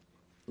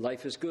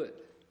life is good.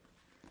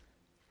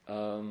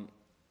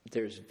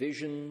 There's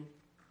vision.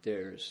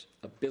 There's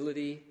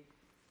ability.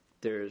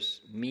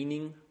 There's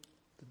meaning.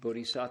 The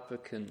Bodhisattva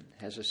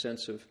has a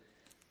sense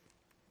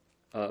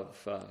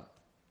of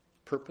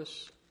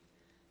purpose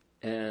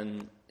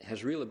and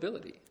has real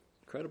ability,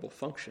 incredible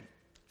function,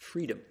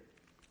 freedom.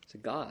 It's a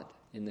god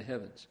in the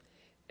heavens.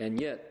 And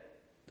yet,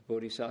 the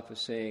Bodhisattva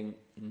is saying,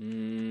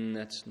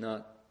 that's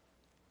not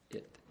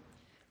it.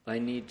 I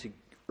need to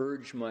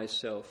urge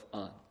myself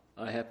on.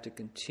 I have to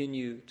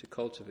continue to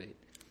cultivate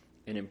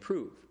and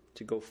improve,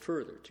 to go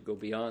further, to go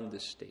beyond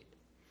this state.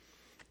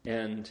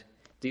 And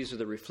these are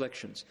the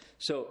reflections.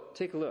 So,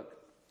 take a look.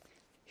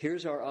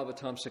 Here's our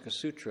Avatamsaka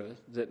Sutra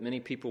that many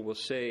people will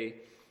say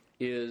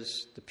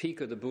is the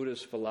peak of the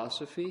Buddhist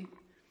philosophy.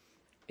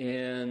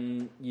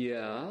 And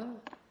yeah,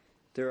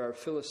 there are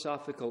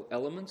philosophical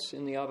elements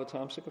in the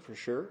Avatamsaka for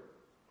sure.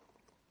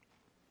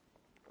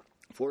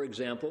 For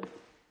example,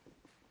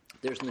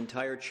 there's an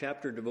entire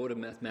chapter devoted to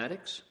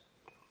mathematics.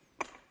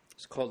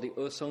 It's called the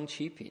Esong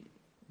Qipin.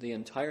 The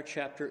entire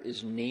chapter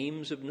is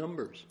names of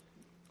numbers,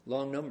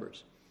 long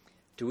numbers.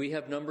 Do we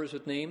have numbers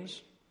with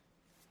names?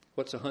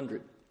 What's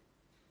 100?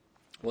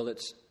 Well,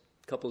 it's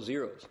a couple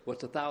zeros.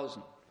 What's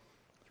 1,000?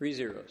 3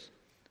 zeros.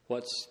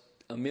 What's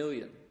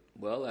 1,000,000?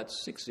 Well,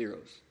 that's 6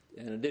 zeros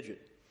and a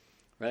digit,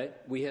 right?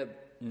 We have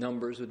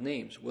numbers with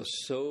names. Well,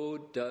 so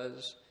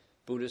does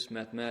Buddhist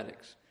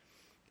mathematics.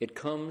 It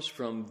comes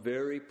from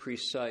very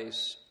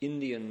precise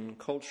Indian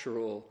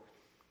cultural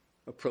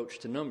approach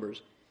to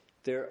numbers.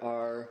 There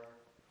are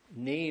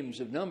names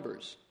of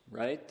numbers,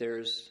 right?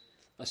 There's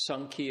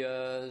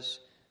asankhya's,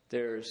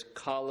 there's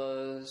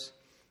kalas,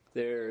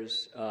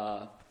 there's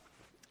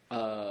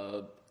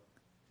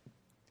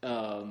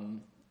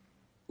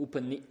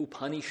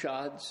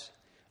Upanishads,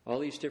 all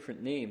these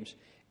different names,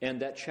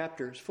 and that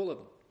chapter is full of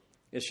them.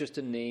 It's just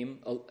a name,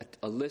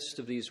 a list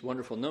of these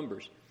wonderful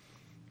numbers.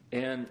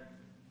 And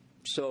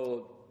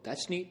so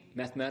that's neat,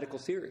 mathematical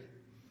theory.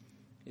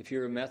 If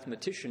you're a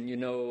mathematician, you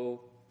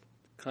know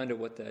kind of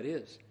what that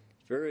is.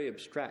 It's very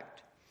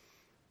abstract.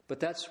 But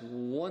that's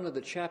one of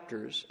the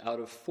chapters out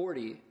of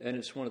 40, and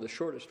it's one of the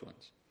shortest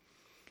ones.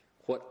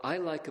 What I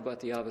like about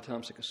the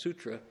Avatamsaka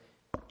Sutra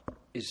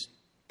is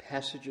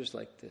passages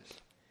like this,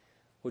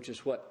 which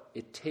is what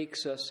it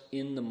takes us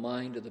in the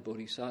mind of the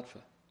Bodhisattva.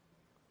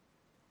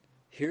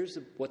 Here's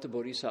what the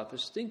Bodhisattva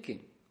is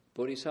thinking.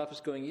 Bodhisattva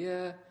is going,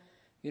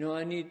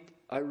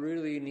 I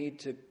really need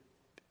to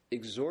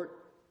exhort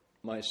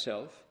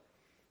myself.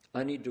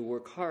 I need to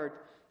work hard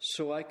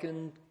so I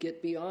can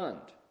get beyond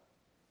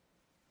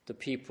the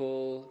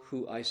people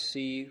who I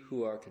see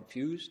who are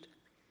confused,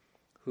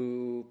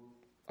 who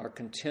are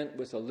content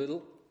with a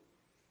little,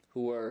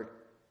 who are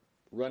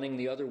running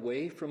the other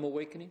way from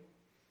awakening,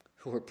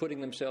 who are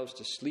putting themselves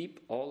to sleep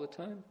all the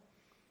time,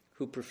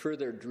 who prefer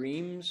their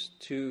dreams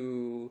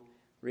to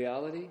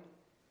reality,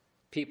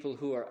 people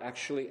who are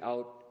actually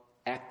out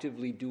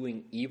actively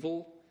doing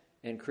evil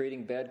and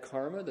creating bad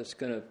karma that's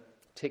going to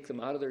take them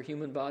out of their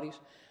human bodies.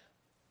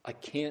 I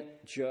can't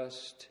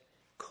just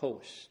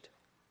coast.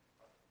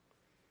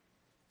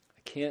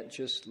 I can't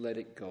just let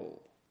it go.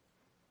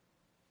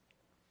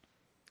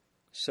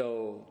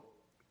 So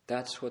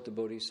that's what the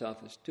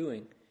Bodhisattva is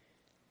doing.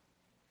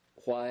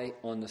 Why,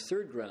 on the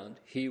third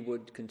ground, he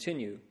would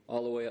continue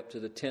all the way up to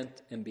the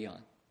 10th and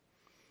beyond.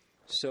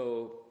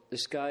 So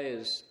this guy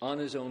is on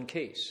his own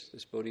case,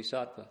 this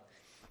Bodhisattva.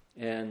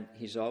 And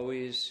he's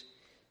always,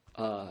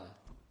 not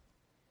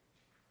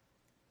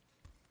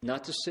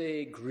to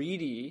say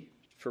greedy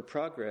for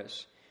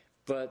progress,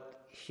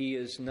 but he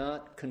is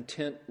not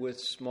content with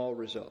small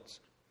results.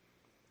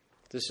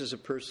 This is a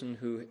person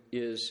who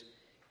is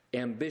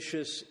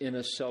ambitious in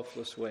a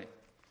selfless way.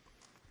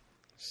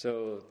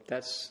 So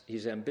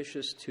he's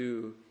ambitious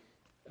to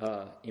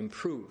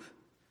improve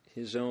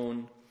his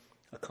own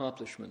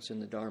accomplishments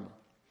in the Dharma.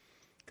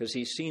 Because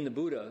he's seen the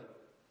Buddha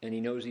and he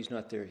knows he's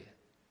not there yet.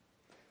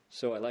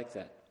 So I like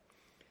that.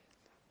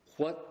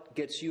 What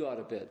gets you out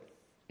of bed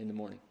in the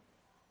morning?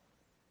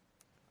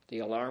 The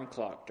alarm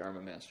clock,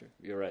 Dharma Master.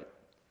 You're right.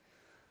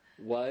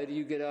 Why do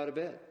you get out of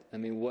bed? I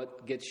mean,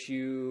 what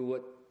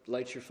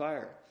lights your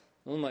fire?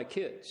 Well, my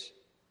kids.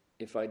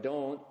 If I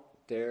don't,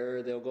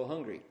 they'll go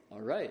hungry.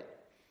 All right.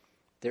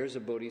 There's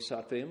a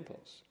bodhisattva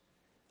impulse.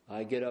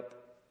 I get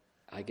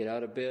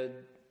out of bed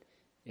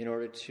in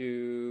order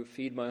to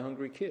feed my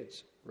hungry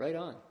kids. Right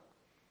on.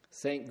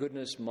 Thank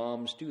goodness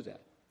moms do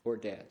that, or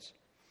dads.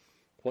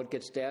 What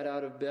gets dad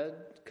out of bed?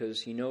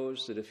 Because he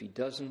knows that if he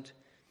doesn't,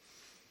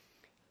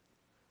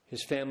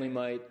 his family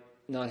might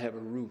not have a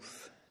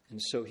roof.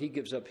 And so he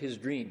gives up his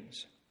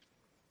dreams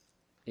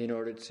in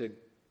order to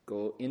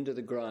go into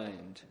the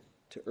grind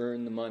to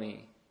earn the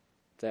money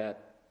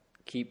that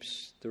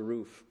keeps the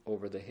roof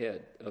over the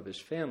head of his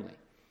family.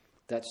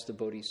 That's the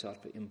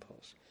bodhisattva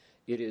impulse.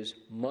 It is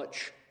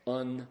much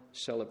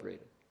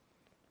uncelebrated.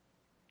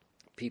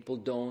 People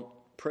don't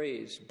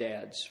praise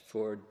dads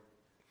for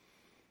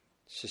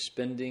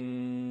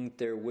suspending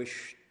their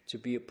wish to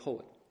be a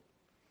poet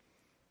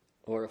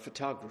or a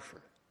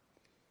photographer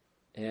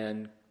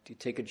and to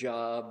take a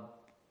job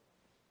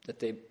that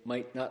they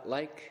might not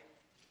like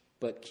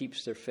but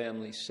keeps their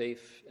family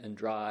safe and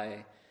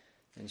dry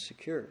and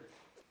secure.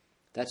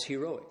 That's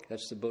heroic.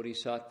 That's the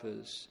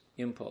bodhisattva's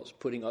impulse,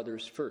 putting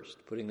others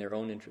first, putting their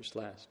own interest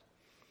last.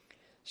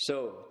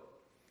 So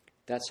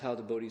that's how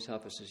the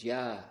bodhisattva says,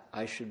 yeah,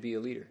 I should be a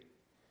leader.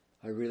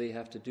 I really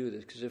have to do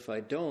this, because if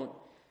I don't,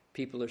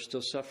 people are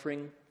still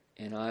suffering,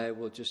 and I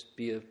will just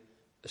be a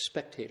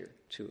spectator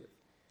to it.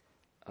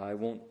 I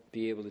won't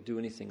be able to do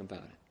anything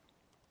about it.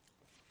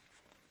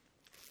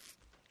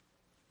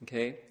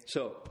 Okay,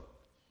 so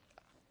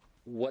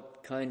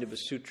what kind of a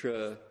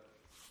sutra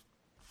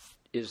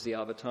is the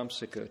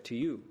Avatamsaka to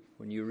you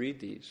when you read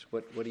these?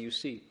 What do you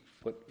see?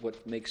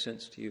 What makes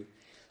sense to you?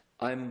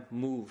 I'm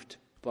moved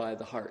by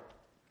the heart.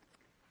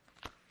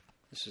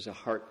 This is a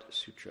heart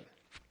sutra.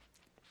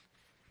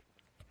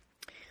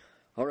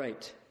 All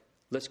right,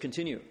 let's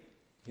continue.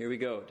 Here we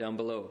go, down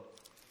below.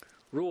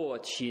 若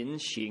勤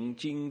行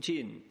精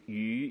进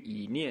于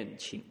一念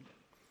请，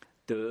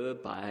得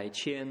百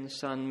千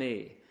三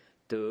昧，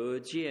得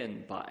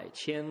见百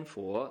千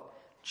佛，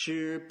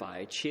知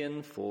百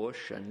千佛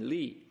神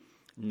力，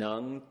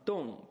能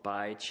动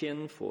百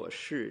千佛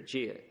世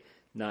界，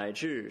乃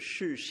至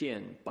示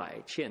现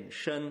百千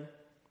身。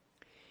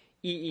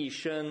一一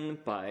身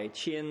百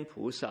千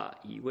菩萨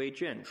以为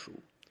眷属，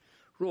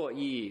若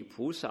以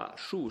菩萨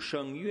数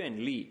生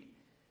愿力，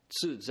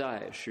自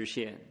在实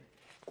现。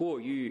过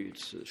于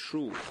此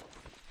数，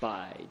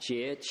百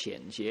劫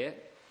千劫，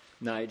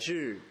乃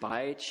至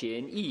百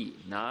千亿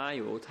哪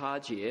有他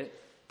劫，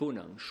不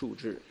能数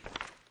之。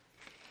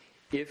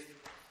If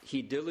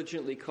he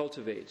diligently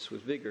cultivates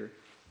with vigor,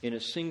 in a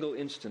single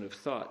instant of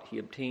thought, he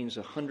obtains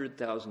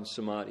 100,000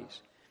 samadhis.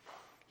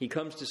 He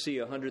comes to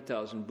see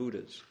 100,000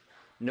 Buddhas,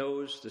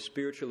 knows the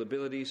spiritual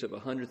abilities of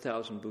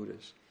 100,000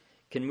 Buddhas,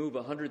 can move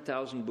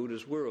 100,000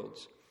 Buddhas'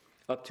 worlds,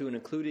 up to and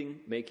including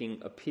making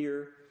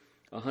appear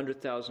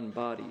 100,000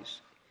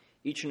 bodies,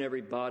 each and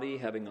every body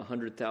having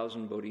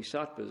 100,000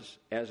 bodhisattvas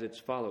as its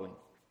following.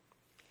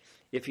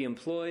 If he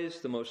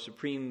employs the most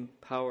supreme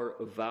power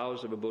of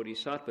vows of a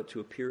bodhisattva to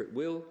appear at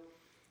will,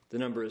 the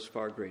number is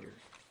far greater.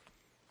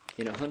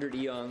 In 100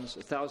 eons,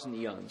 1,000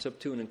 eons, up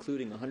to and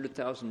including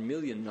 100,000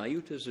 million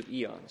nayutas of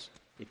eons,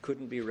 it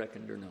couldn't be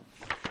reckoned or known.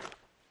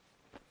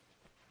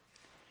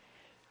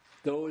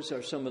 Those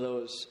are some of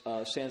those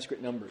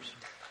Sanskrit numbers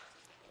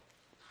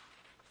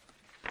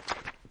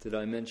that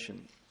I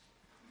mentioned.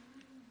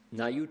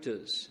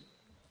 Nayutas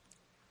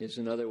is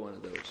another one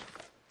of those.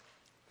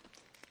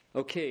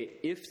 Okay,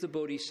 if the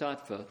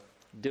bodhisattva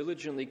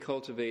diligently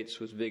cultivates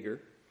with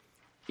vigor,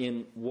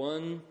 in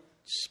one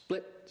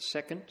split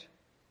second,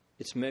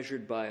 it's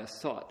measured by a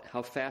thought.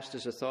 How fast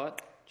is a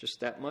thought? Just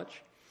that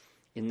much.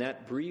 In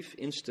that brief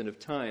instant of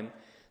time,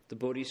 the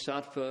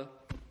bodhisattva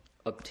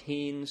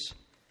obtains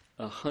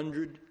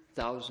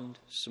 100,000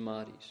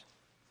 samadhis.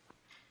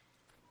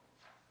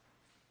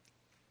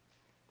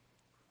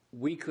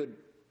 We could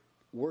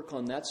work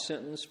on that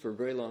sentence for a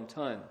very long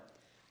time,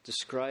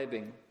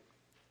 describing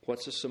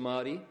what's a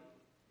samadhi,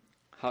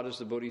 how does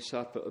the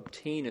bodhisattva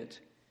obtain it,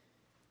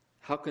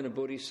 how can a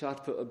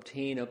bodhisattva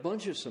obtain a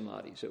bunch of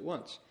samadhis at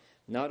once?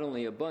 Not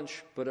only a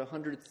bunch, but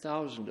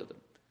 100,000 of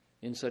them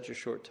in such a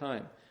short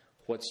time.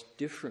 What's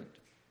different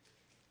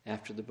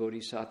after the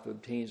bodhisattva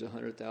obtains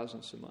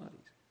 100,000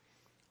 samadhis?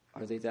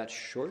 Are they that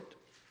short?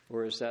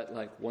 Or is that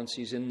like once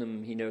he's in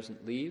them, he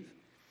doesn't leave?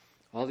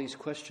 All these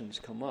questions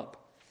come up.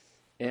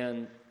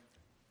 And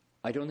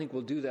I don't think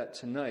we'll do that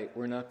tonight.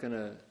 We're not going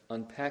to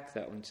unpack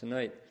that one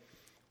tonight.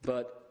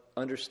 But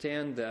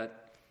understand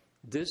that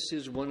this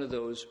is one of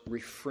those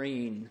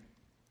refrain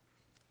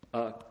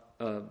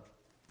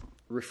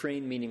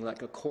meaning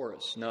like a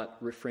chorus, not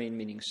refrain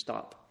meaning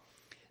stop.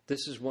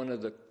 This is one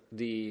of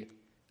the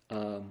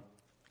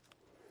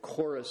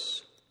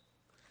chorus,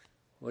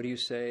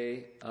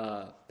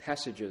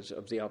 passages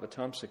of the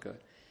Avatamsaka.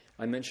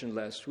 I mentioned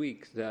last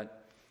week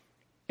that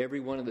every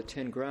one of the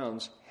 10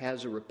 grounds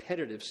has a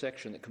repetitive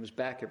section that comes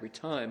back every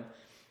time,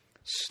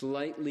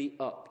 slightly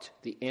upped.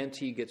 The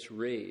ante gets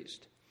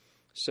raised.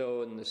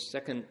 So in the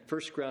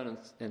first ground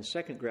and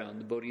second ground,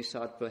 the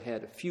bodhisattva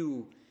had a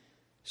few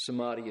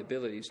samadhi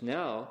abilities.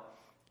 Now,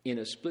 in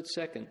a split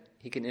second,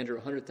 he can enter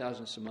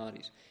 100,000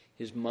 samadhis.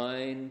 His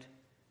mind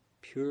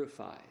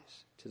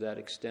purifies to that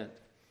extent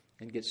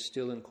and gets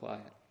still and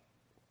quiet.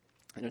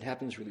 And it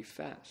happens really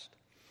fast.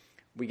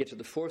 We get to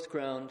the fourth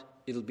ground,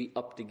 it'll be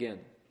upped again.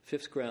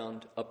 Fifth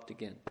ground, upped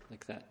again,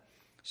 like that.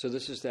 So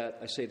this is that,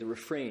 I say, the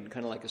refrain,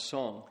 kind of like a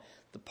song,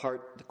 the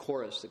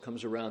chorus that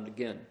comes around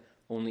again.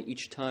 Only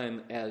each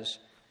time as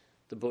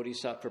the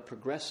bodhisattva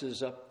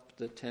progresses up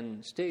the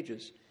 10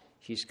 stages,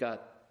 he's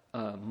got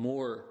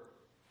more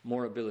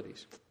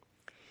abilities.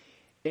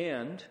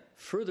 And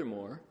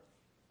furthermore,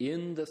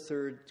 in the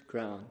third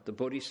ground, the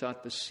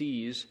bodhisattva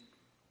sees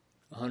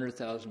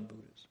 100,000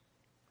 Buddhas.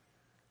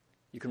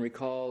 You can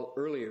recall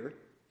earlier,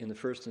 in the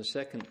first and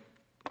second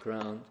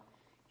ground,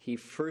 he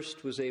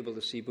first was able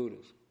to see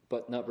Buddhas,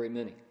 but not very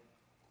many.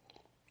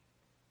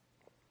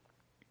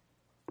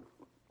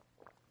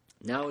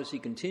 Now as he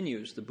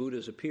continues, the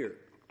Buddhas appear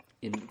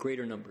in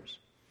greater numbers.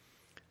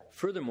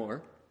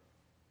 Furthermore,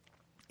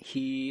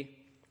 he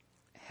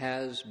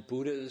has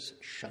Buddha's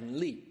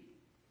Shanli.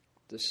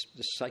 The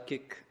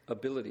psychic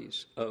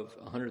abilities of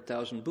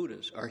 100,000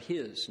 Buddhas are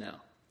his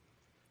now.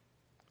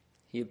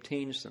 He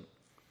obtains them.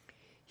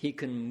 He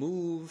can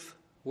move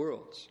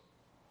worlds.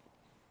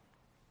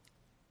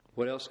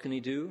 What else can he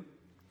do?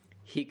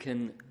 He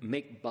can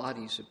make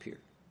bodies appear.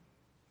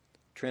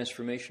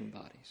 Transformation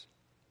bodies.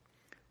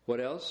 What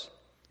else?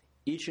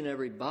 Each and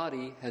every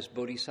body has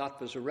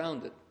bodhisattvas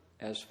around it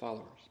as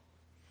followers.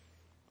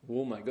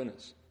 Oh my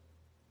goodness.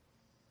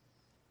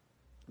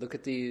 Look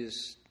at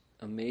these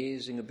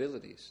amazing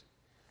abilities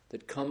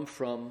that come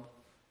from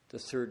the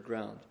third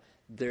ground.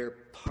 They're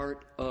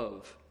part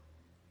of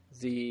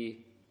the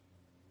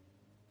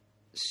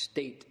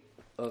state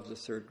of the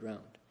third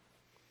ground.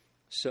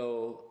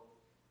 So,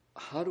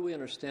 how do we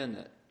understand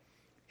that?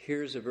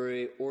 Here's a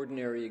very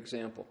ordinary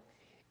example.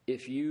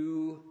 If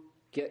you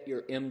get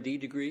your MD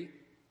degree,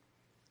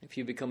 if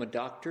you become a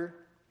doctor,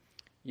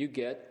 you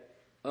get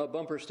a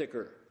bumper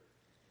sticker.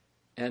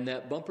 And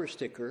that bumper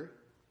sticker,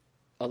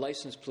 a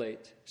license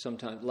plate,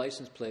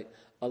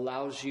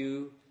 allows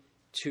you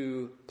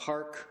to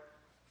park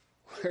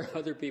where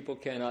other people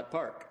cannot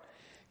park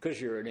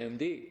because you're an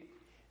MD.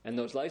 And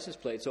those license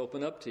plates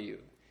open up to you.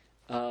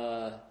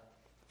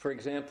 For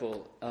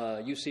example,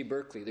 UC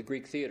Berkeley, the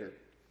Greek Theater,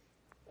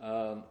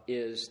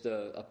 is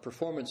a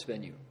performance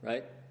venue,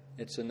 right?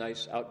 It's a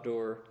nice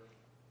outdoor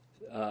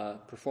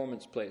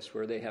performance place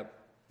where they have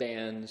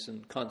bands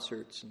and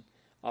concerts and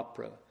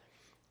opera.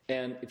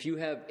 And if you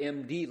have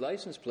MD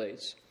license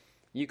plates,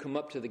 you come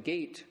up to the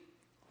gate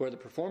where the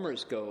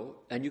performers go,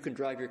 and you can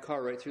drive your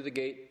car right through the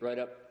gate, right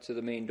up to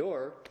the main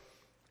door,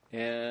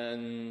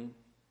 and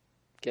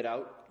get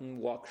out and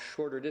walk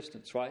shorter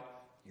distance. Why?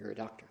 You're a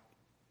doctor.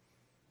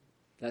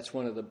 That's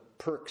one of the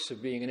perks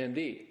of being an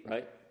MD,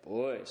 right?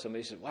 Boy,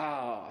 somebody said,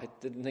 wow, I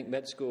didn't think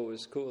med school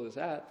was as cool as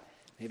that.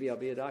 Maybe I'll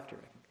be a doctor.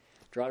 I can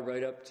drive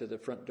right up to the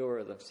front door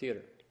of the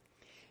theater.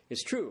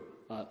 It's true.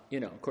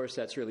 Of course,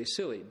 that's really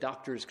silly.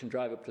 Doctors can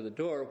drive up to the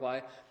door.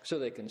 Why? So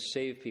they can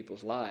save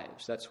people's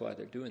lives. That's why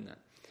they're doing that.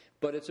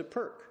 But it's a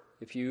perk.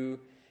 If you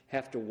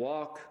have to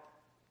walk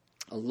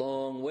a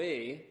long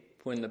way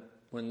when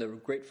the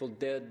Grateful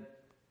Dead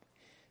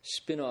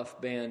spin-off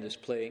band is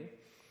playing,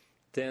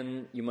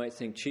 then you might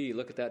think, gee,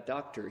 look at that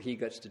doctor. He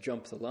gets to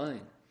jump the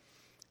line.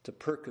 It's a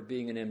perk of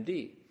being an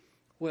MD.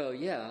 Well,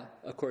 yeah,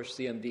 of course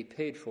the MD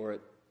paid for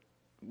it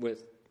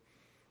with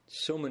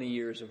so many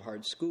years of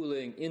hard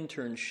schooling,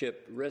 internship,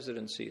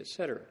 residency,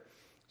 etc.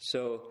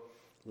 So,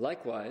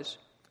 likewise,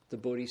 the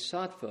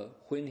Bodhisattva,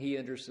 when he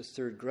enters the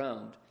third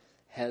ground,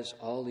 has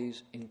all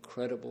these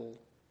incredible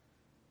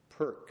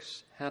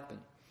perks happen.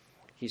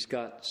 He's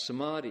got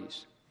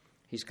samadhis.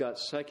 He's got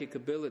psychic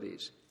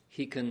abilities.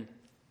 He can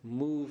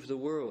move the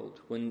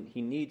world when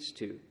he needs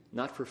to.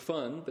 Not for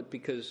fun, but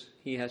because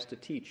he has to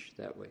teach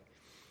that way.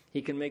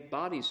 He can make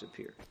bodies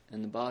appear,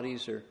 and the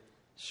bodies are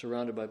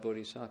surrounded by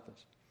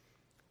bodhisattvas.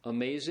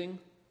 Amazing?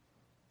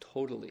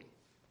 Totally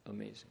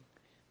amazing.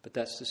 But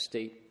that's the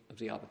state of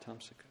the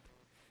Avatamsaka.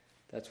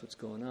 That's what's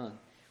going on.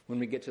 When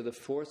we get to the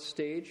fourth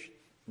stage,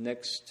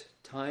 next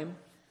time,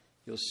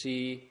 you'll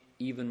see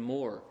even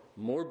more.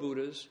 More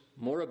Buddhas,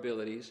 more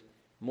abilities,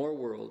 more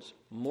worlds,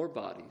 more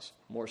bodies,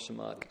 more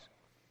samadhis.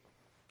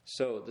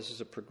 So this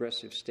is a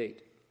progressive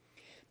state.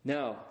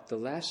 Now, the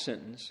last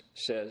sentence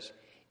says,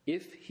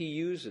 if he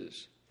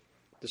uses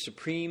the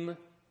supreme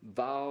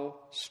vow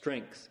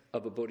strength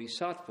of a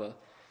bodhisattva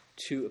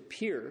to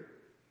appear,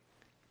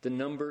 the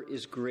number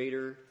is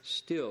greater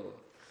still.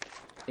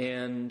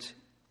 And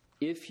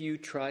if you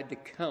tried to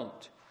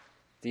count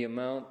the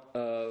amount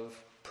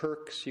of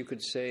perks, you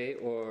could say,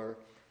 or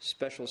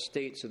special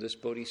states of this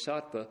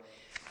bodhisattva,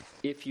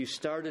 if you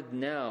started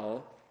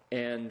now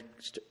and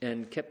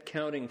kept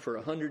counting for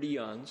 100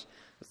 eons,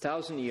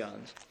 1,000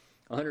 eons,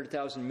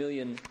 100,000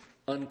 million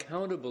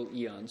uncountable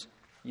eons,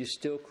 you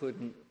still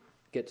couldn't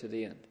get to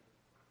the end.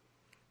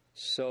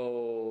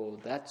 So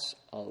that's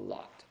a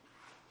lot.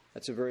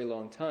 That's a very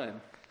long time.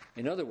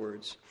 In other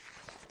words,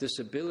 this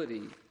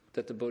ability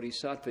that the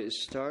bodhisattva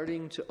is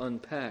starting to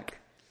unpack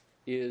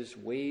is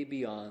way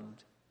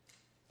beyond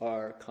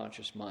our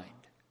conscious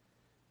mind,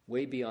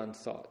 way beyond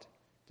thought.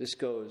 This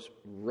goes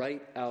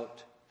right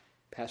out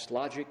past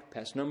logic,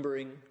 past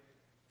numbering,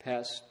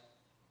 past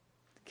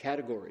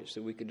categories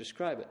that we could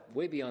describe it,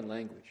 way beyond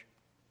language.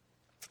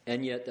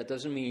 And yet that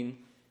doesn't mean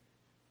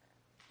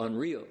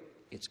unreal.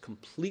 It's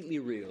completely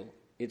real.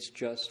 It's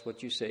just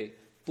what you say,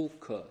 不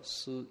可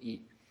思议.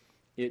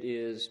 It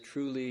is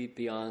truly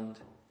beyond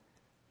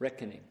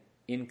reckoning,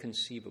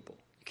 inconceivable.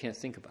 You can't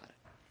think about it.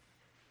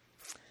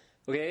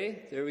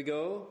 Okay, there we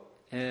go.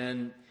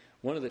 And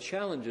one of the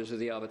challenges of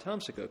the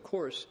Avatamsaka, of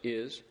course,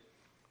 is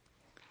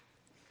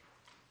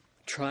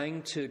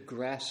trying to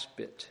grasp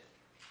it.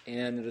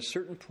 And at a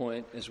certain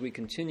point, as we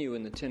continue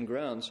in the 10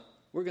 grounds,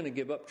 we're going to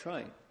give up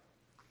trying.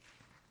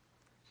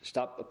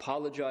 Stop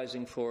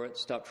apologizing for it.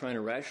 Stop trying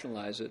to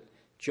rationalize it.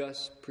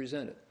 Just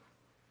present it.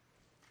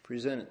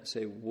 Present it.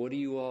 Say, what do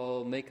you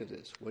all make of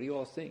this? What do you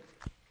all think?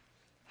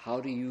 How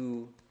do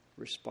you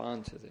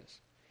respond to this?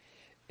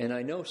 And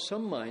I know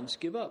some minds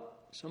give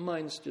up. Some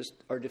minds just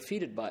are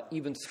defeated by,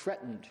 even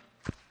threatened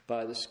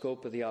by the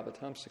scope of the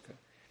Avatamsaka.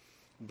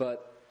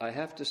 But I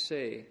have to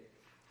say,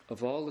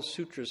 of all the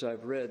sutras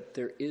I've read,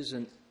 there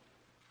isn't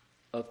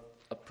a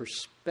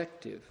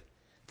perspective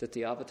that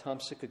the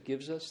Avatamsaka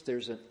gives us.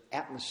 There's an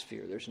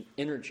atmosphere, there's an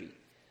energy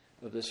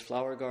of this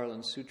Flower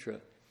Garland Sutra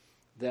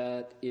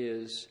that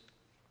is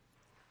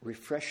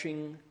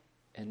refreshing,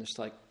 and it's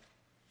like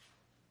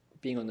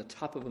being on the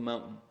top of a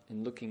mountain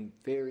and looking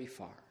very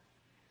far.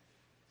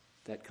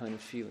 That kind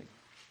of feeling.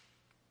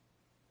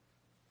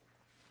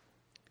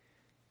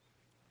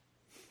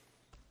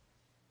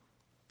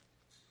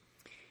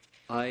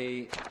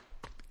 I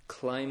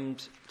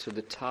climbed to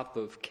the top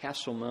of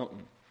Castle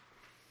Mountain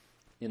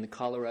in the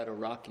Colorado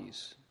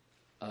Rockies,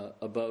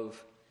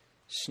 above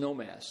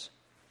Snowmass,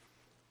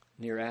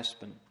 near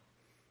Aspen.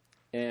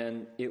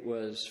 And it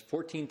was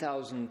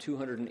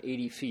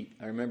 14,280 feet,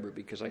 I remember,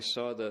 because I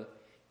saw the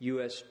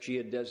U.S.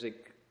 Geodesic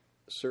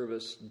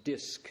Service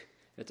disc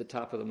at the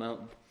top of the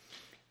mountain.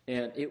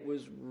 And it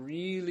was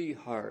really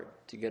hard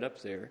to get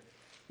up there.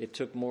 It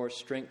took more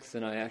strength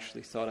than I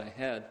actually thought I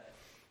had.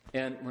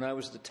 And when I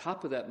was at the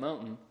top of that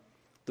mountain,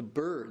 the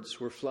birds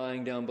were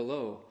flying down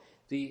below.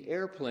 The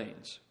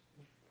airplanes,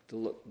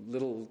 the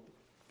little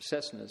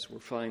Cessnas, were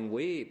flying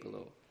way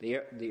below.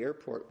 The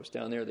airport was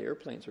down there. The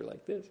airplanes were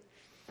like this.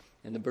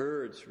 And the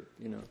birds were,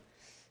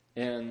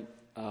 And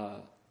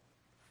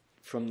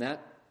from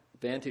that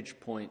vantage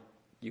point,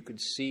 you could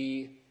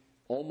see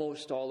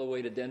almost all the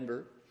way to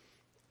Denver.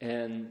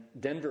 And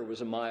Denver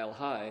was a mile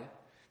high,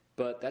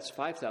 but that's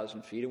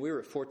 5,000 feet, and we were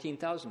at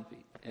 14,000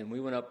 feet. And we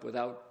went up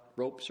without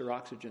ropes or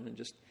oxygen and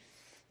just,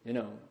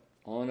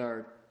 on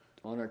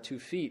our 2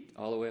 feet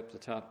all the way up the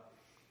top.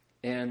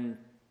 And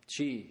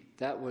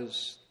that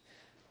was,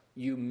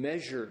 you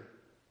measure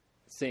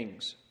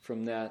things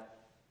from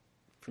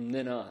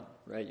then on,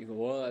 right? You go,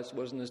 well, that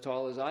wasn't as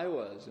tall as I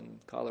was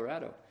in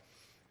Colorado,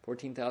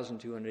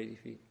 14,280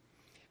 feet.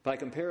 By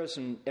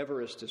comparison,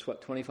 Everest is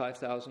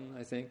 25,000,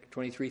 I think,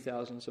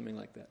 23,000, something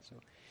like that. So,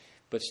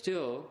 but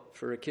still,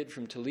 for a kid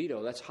from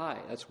Toledo, that's high.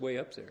 That's way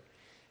up there.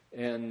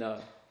 And I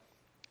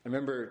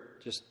remember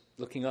just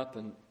looking up,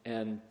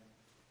 and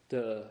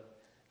the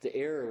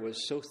air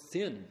was so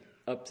thin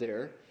up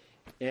there,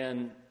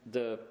 and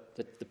the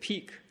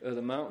peak of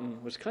the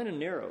mountain was kind of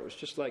narrow. It was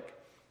just like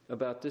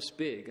about this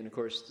big. And, of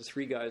course, the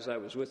three guys I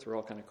was with were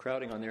all kind of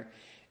crowding on there.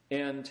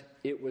 And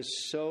it was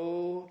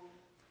so...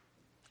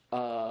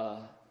 there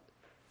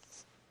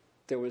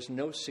was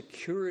no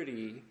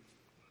security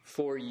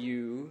for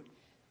you.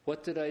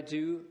 What did I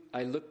do?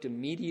 I looked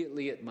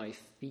immediately at my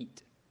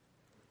feet.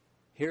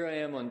 Here I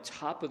am on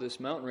top of this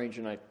mountain range,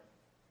 and I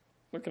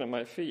looking at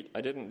my feet.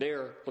 I didn't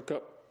dare look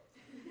up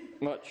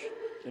much,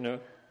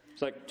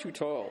 It's like too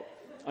tall.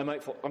 I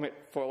might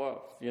fall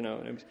off,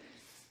 And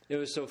it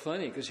was so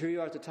funny because here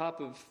you are at the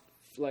top of,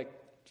 like,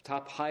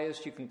 top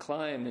highest you can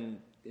climb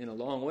in a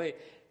long way,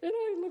 and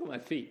I look at my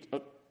feet.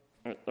 Oh,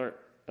 there.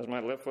 That's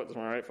my left foot. That's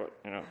my right foot.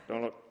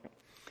 Don't look.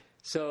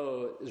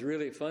 So it's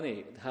really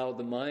funny how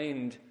the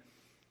mind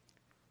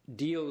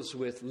deals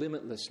with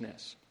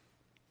limitlessness.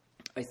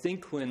 I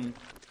think when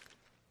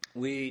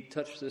we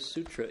touch this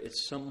sutra,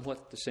 it's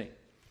somewhat the same.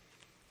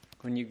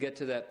 When you get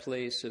to that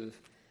place of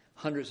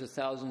hundreds of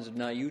thousands of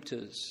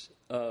nayutas,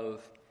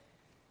 of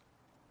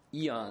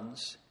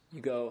eons,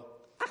 you go,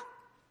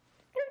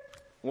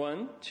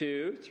 1,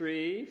 2,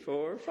 3,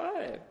 4,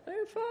 5.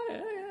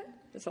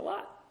 That's a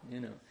lot,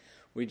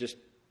 We just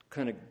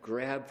kind of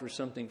grab for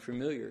something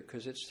familiar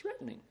because it's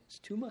threatening. It's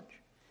too much.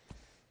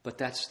 But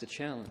that's the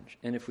challenge.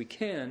 And if we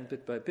can,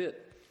 bit by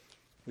bit,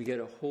 we get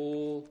a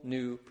whole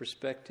new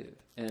perspective.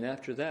 And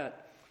after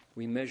that,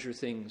 we measure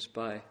things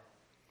by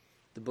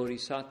the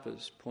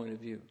Bodhisattva's point of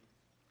view.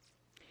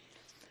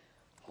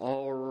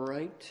 All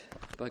right,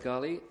 by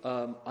golly,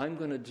 I'm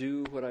going to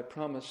do what I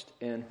promised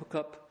and hook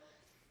up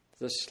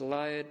the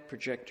slide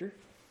projector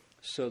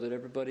so that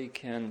everybody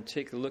can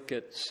take a look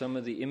at some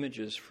of the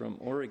images from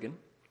Oregon.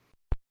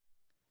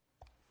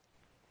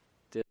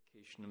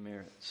 Dedication of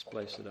merit,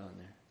 splice it on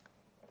there.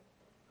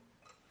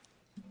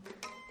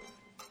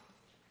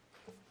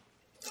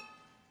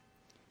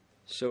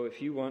 So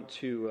if you want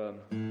to,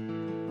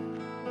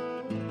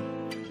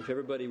 if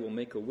everybody will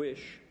make a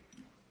wish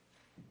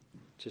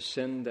to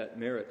send that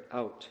merit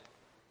out,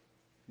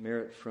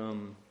 merit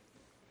from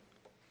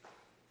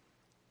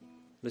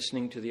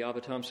listening to the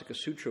Avatamsaka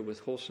Sutra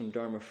with wholesome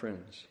Dharma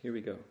friends. Here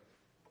we go.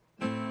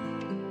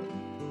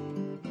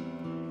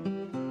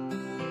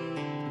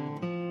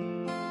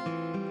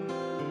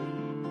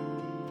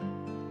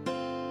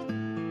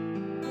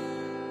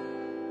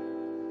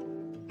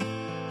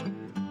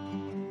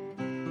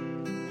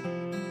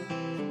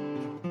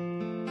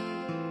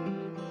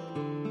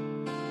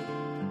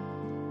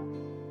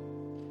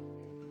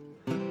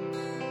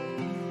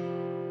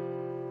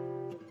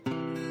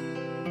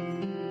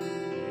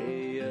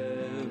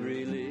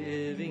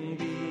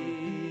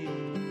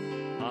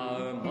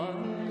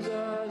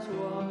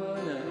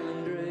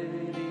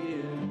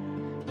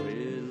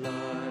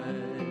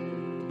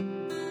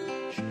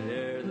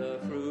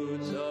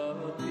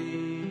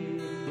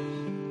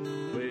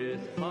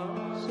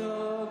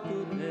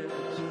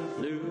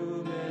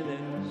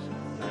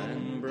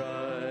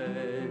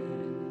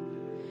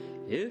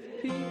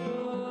 If people